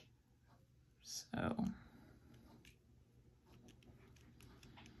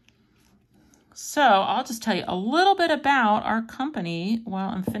 So I'll just tell you a little bit about our company while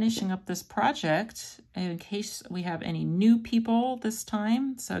I'm finishing up this project in case we have any new people this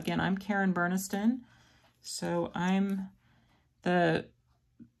time. So again, I'm Karen Burniston. So I'm the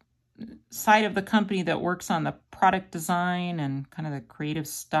side of the company that works on the product design and kind of the creative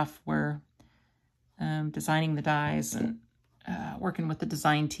stuff where designing the dies and working with the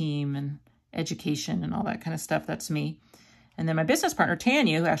design team and education and all that kind of stuff. That's me. And then my business partner,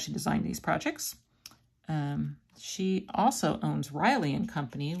 Tanya, who actually designed these projects, She also owns Riley and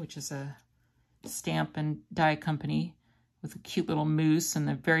Company, which is a stamp and die company with a cute little moose and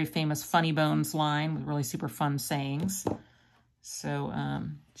the very famous Funny Bones line with really super fun sayings. So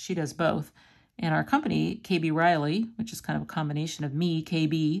she does both. And our company, KB Riley, which is kind of a combination of me,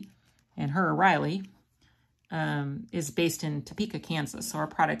 KB, and her, Riley, is based in Topeka, Kansas. So our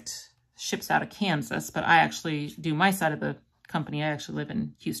product ships out of Kansas, but I actually do my side of the company. I actually live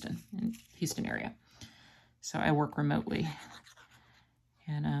in Houston area. So I work remotely.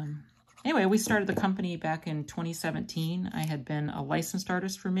 And anyway, we started the company back in 2017. I had been a licensed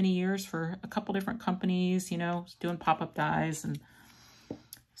artist for many years for a couple different companies, you know, doing pop-up dies and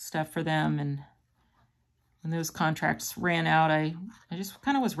stuff for them. And when those contracts ran out, I just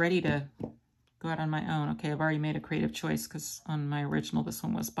kind of was ready to go out on my own. Okay, I've already made a creative choice because on my original, this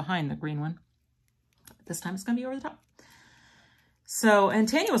one was behind the green one. This time it's going to be over the top. So, and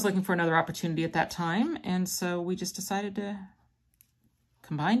Tanya was looking for another opportunity at that time. And so we just decided to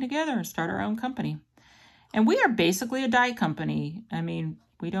combine together and start our own company. And we are basically a die company. I mean,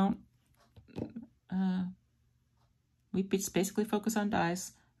 we don't, we just basically focus on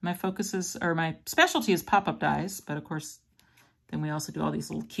dies. My specialty is pop-up dies, but of course, then we also do all these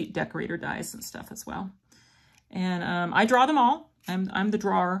little cute decorator dies and stuff as well. And I draw them all. I'm the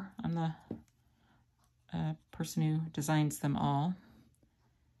drawer. I'm the person who designs them all.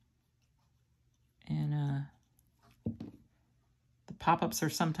 And the pop-ups are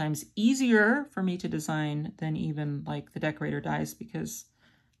sometimes easier for me to design than even like the decorator dies because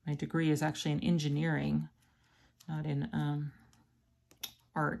my degree is actually in engineering, not in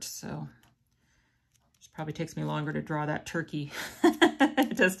art. So it probably takes me longer to draw that turkey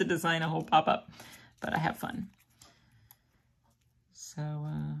it does to design a whole pop-up, but I have fun. So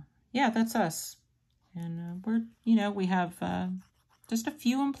yeah, that's us. And we're, you know, we have just a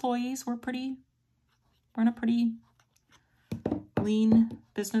few employees. We're in a pretty lean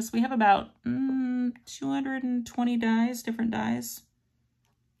business. We have about 220 dies, different dies,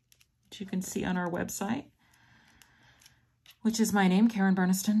 which you can see on our website, which is my name,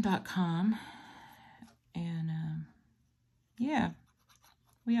 KarenBurniston.com. And yeah,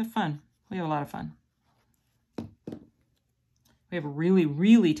 we have fun. We have a lot of fun. We have a really,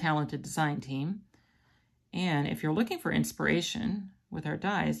 really talented design team. And if you're looking for inspiration with our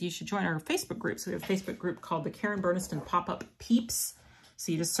dies, you should join our Facebook group. So we have a Facebook group called the Karen Burniston Pop-Up Peeps.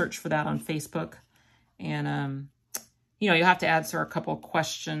 So you just search for that on Facebook. And, you know, you'll have to answer a couple of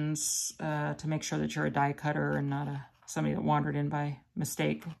questions to make sure that you're a die cutter and not somebody that wandered in by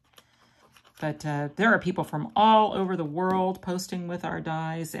mistake. But there are people from all over the world posting with our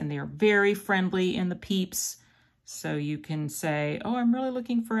dies, and they are very friendly in the peeps. So you can say, oh, I'm really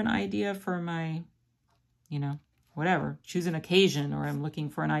looking for an idea for my, you know, whatever, choose an occasion, or I'm looking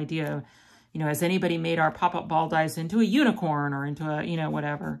for an idea, you know, has anybody made our pop-up ball dies into a unicorn or into a, you know,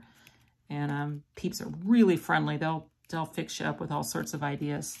 whatever. And peeps are really friendly. They'll fix you up with all sorts of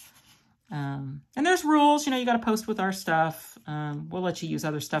ideas. And there's rules, you know, you got to post with our stuff. We'll let you use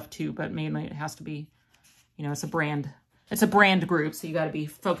other stuff too, but mainly it has to be, you know, it's a brand group. So you got to be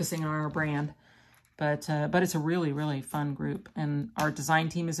focusing on our brand. But it's a really, really fun group. And our design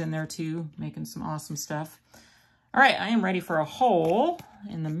team is in there too, making some awesome stuff. All right, I am ready for a hole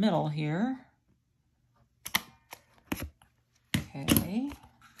in the middle here. Okay,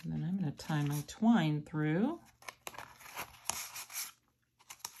 and then I'm going to tie my twine through.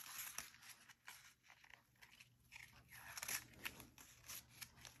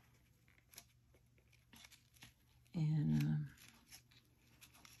 And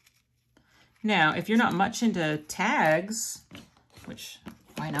now, if you're not much into tags, which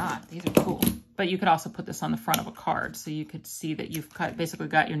why not? These are cool. But you could also put this on the front of a card, so you could see that you've basically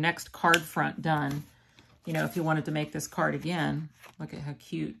got your next card front done. You know, if you wanted to make this card again, look at how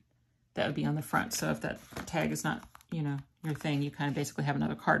cute that would be on the front. So if that tag is not, you know, your thing, you kind of basically have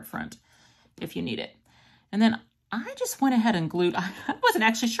another card front if you need it. And then I just went ahead and glued, I wasn't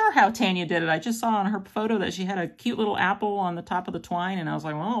actually sure how Tanya did it. I just saw on her photo that she had a cute little apple on the top of the twine, and I was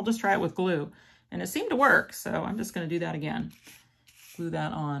like, well, I'll just try it with glue. And it seemed to work, so I'm just going to do that again. Glue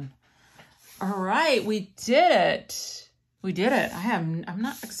that on. All right, we did it. We did it. I'm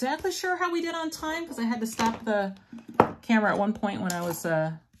not exactly sure how we did on time because I had to stop the camera at one point when I was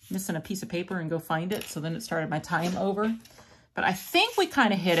missing a piece of paper and go find it. So then it started my time over. But I think we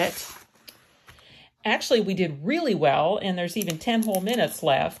kind of hit it. Actually, we did really well, and there's even 10 whole minutes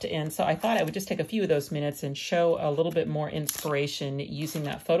left. And so I thought I would just take a few of those minutes and show a little bit more inspiration using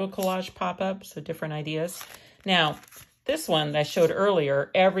that photo collage pop-up, so different ideas. Now, this one that I showed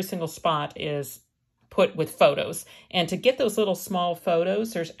earlier, every single spot is put with photos. And to get those little small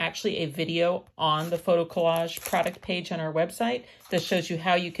photos, there's actually a video on the photo collage product page on our website that shows you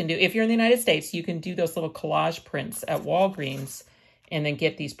how you can do, if you're in the United States, you can do those little collage prints at Walgreens and then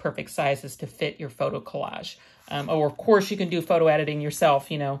get these perfect sizes to fit your photo collage. Or of course you can do photo editing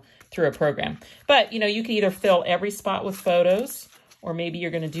yourself, you know, through a program. But, you know, you can either fill every spot with photos, or maybe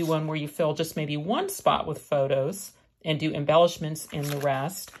you're going to do one where you fill just maybe one spot with photos and do embellishments in the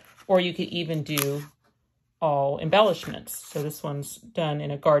rest. Or you could even do all embellishments. So this one's done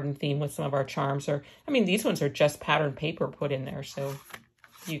in a garden theme with some of our charms. Or, I mean, these ones are just patterned paper put in there. So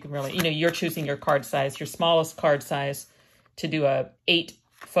you can really, you know, you're choosing your card size. Your smallest card size to do a 8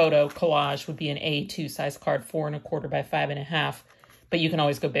 photo collage would be an A2 size card, 4 1/4 by 5 1/2. But you can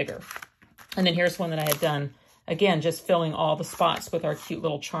always go bigger. And then here's one that I had done, again, just filling all the spots with our cute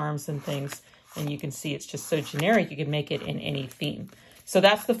little charms and things. And you can see it's just so generic, you can make it in any theme. So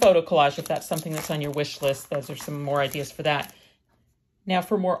that's the photo collage. If that's something that's on your wish list, those are some more ideas for that. Now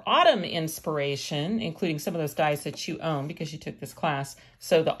for more autumn inspiration, including some of those dies that you own because you took this class.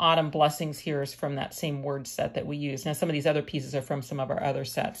 So the autumn blessings here is from that same word set that we use. Now some of these other pieces are from some of our other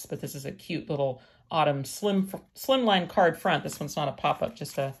sets, but this is a cute little autumn slimline card front. This one's not a pop-up,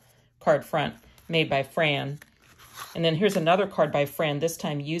 just a card front made by Fran. And then here's another card by Fran, this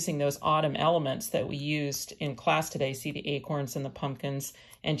time using those autumn elements that we used in class today. See the acorns and the pumpkins,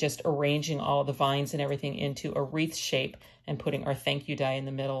 and just arranging all the vines and everything into a wreath shape and putting our thank you die in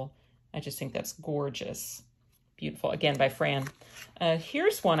the middle. I just think that's gorgeous. Beautiful. Again, by Fran.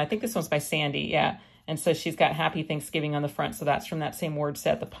 Here's one. I think this one's by Sandy. Yeah. And so she's got Happy Thanksgiving on the front. So that's from that same word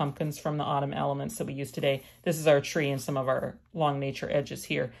set, the pumpkins from the autumn elements that we used today. This is our tree and some of our long nature edges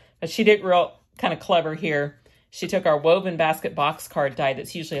here. But she did real kind of clever here. She took our woven basket box card die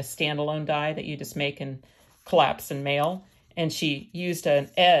that's usually a standalone die that you just make and collapse and mail. And she used an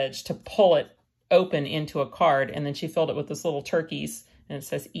edge to pull it open into a card. And then she filled it with this little turkeys. And it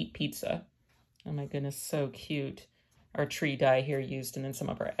says, eat pizza. Oh my goodness, so cute. Our tree die here used, and then some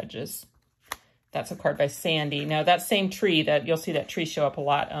of our edges. That's a card by Sandy. Now that same tree, that you'll see that tree show up a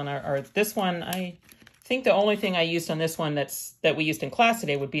lot on our this one. I think the only thing I used on this one that we used in class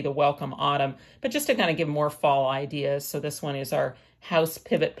today would be the Welcome Autumn, but just to kind of give more fall ideas. So this one is our house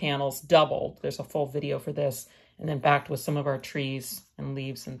pivot panels doubled. There's a full video for this, and then backed with some of our trees and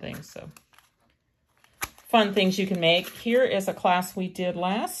leaves and things. So fun things you can make. Here is a class we did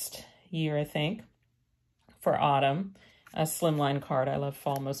last year, I think, for autumn. A slimline card. I love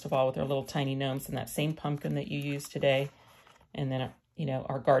fall most of all with our little tiny gnomes and that same pumpkin that you used today. And then, you know,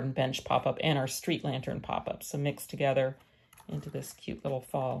 our garden bench pop-up and our street lantern pop-up. So mixed together into this cute little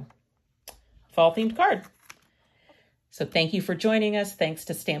fall themed card. So thank you for joining us. Thanks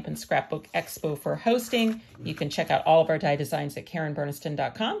to Stampin' Scrapbook Expo for hosting. You can check out all of our die designs at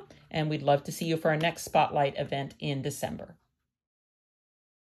KarenBurniston.com. And we'd love to see you for our next Spotlight event in December.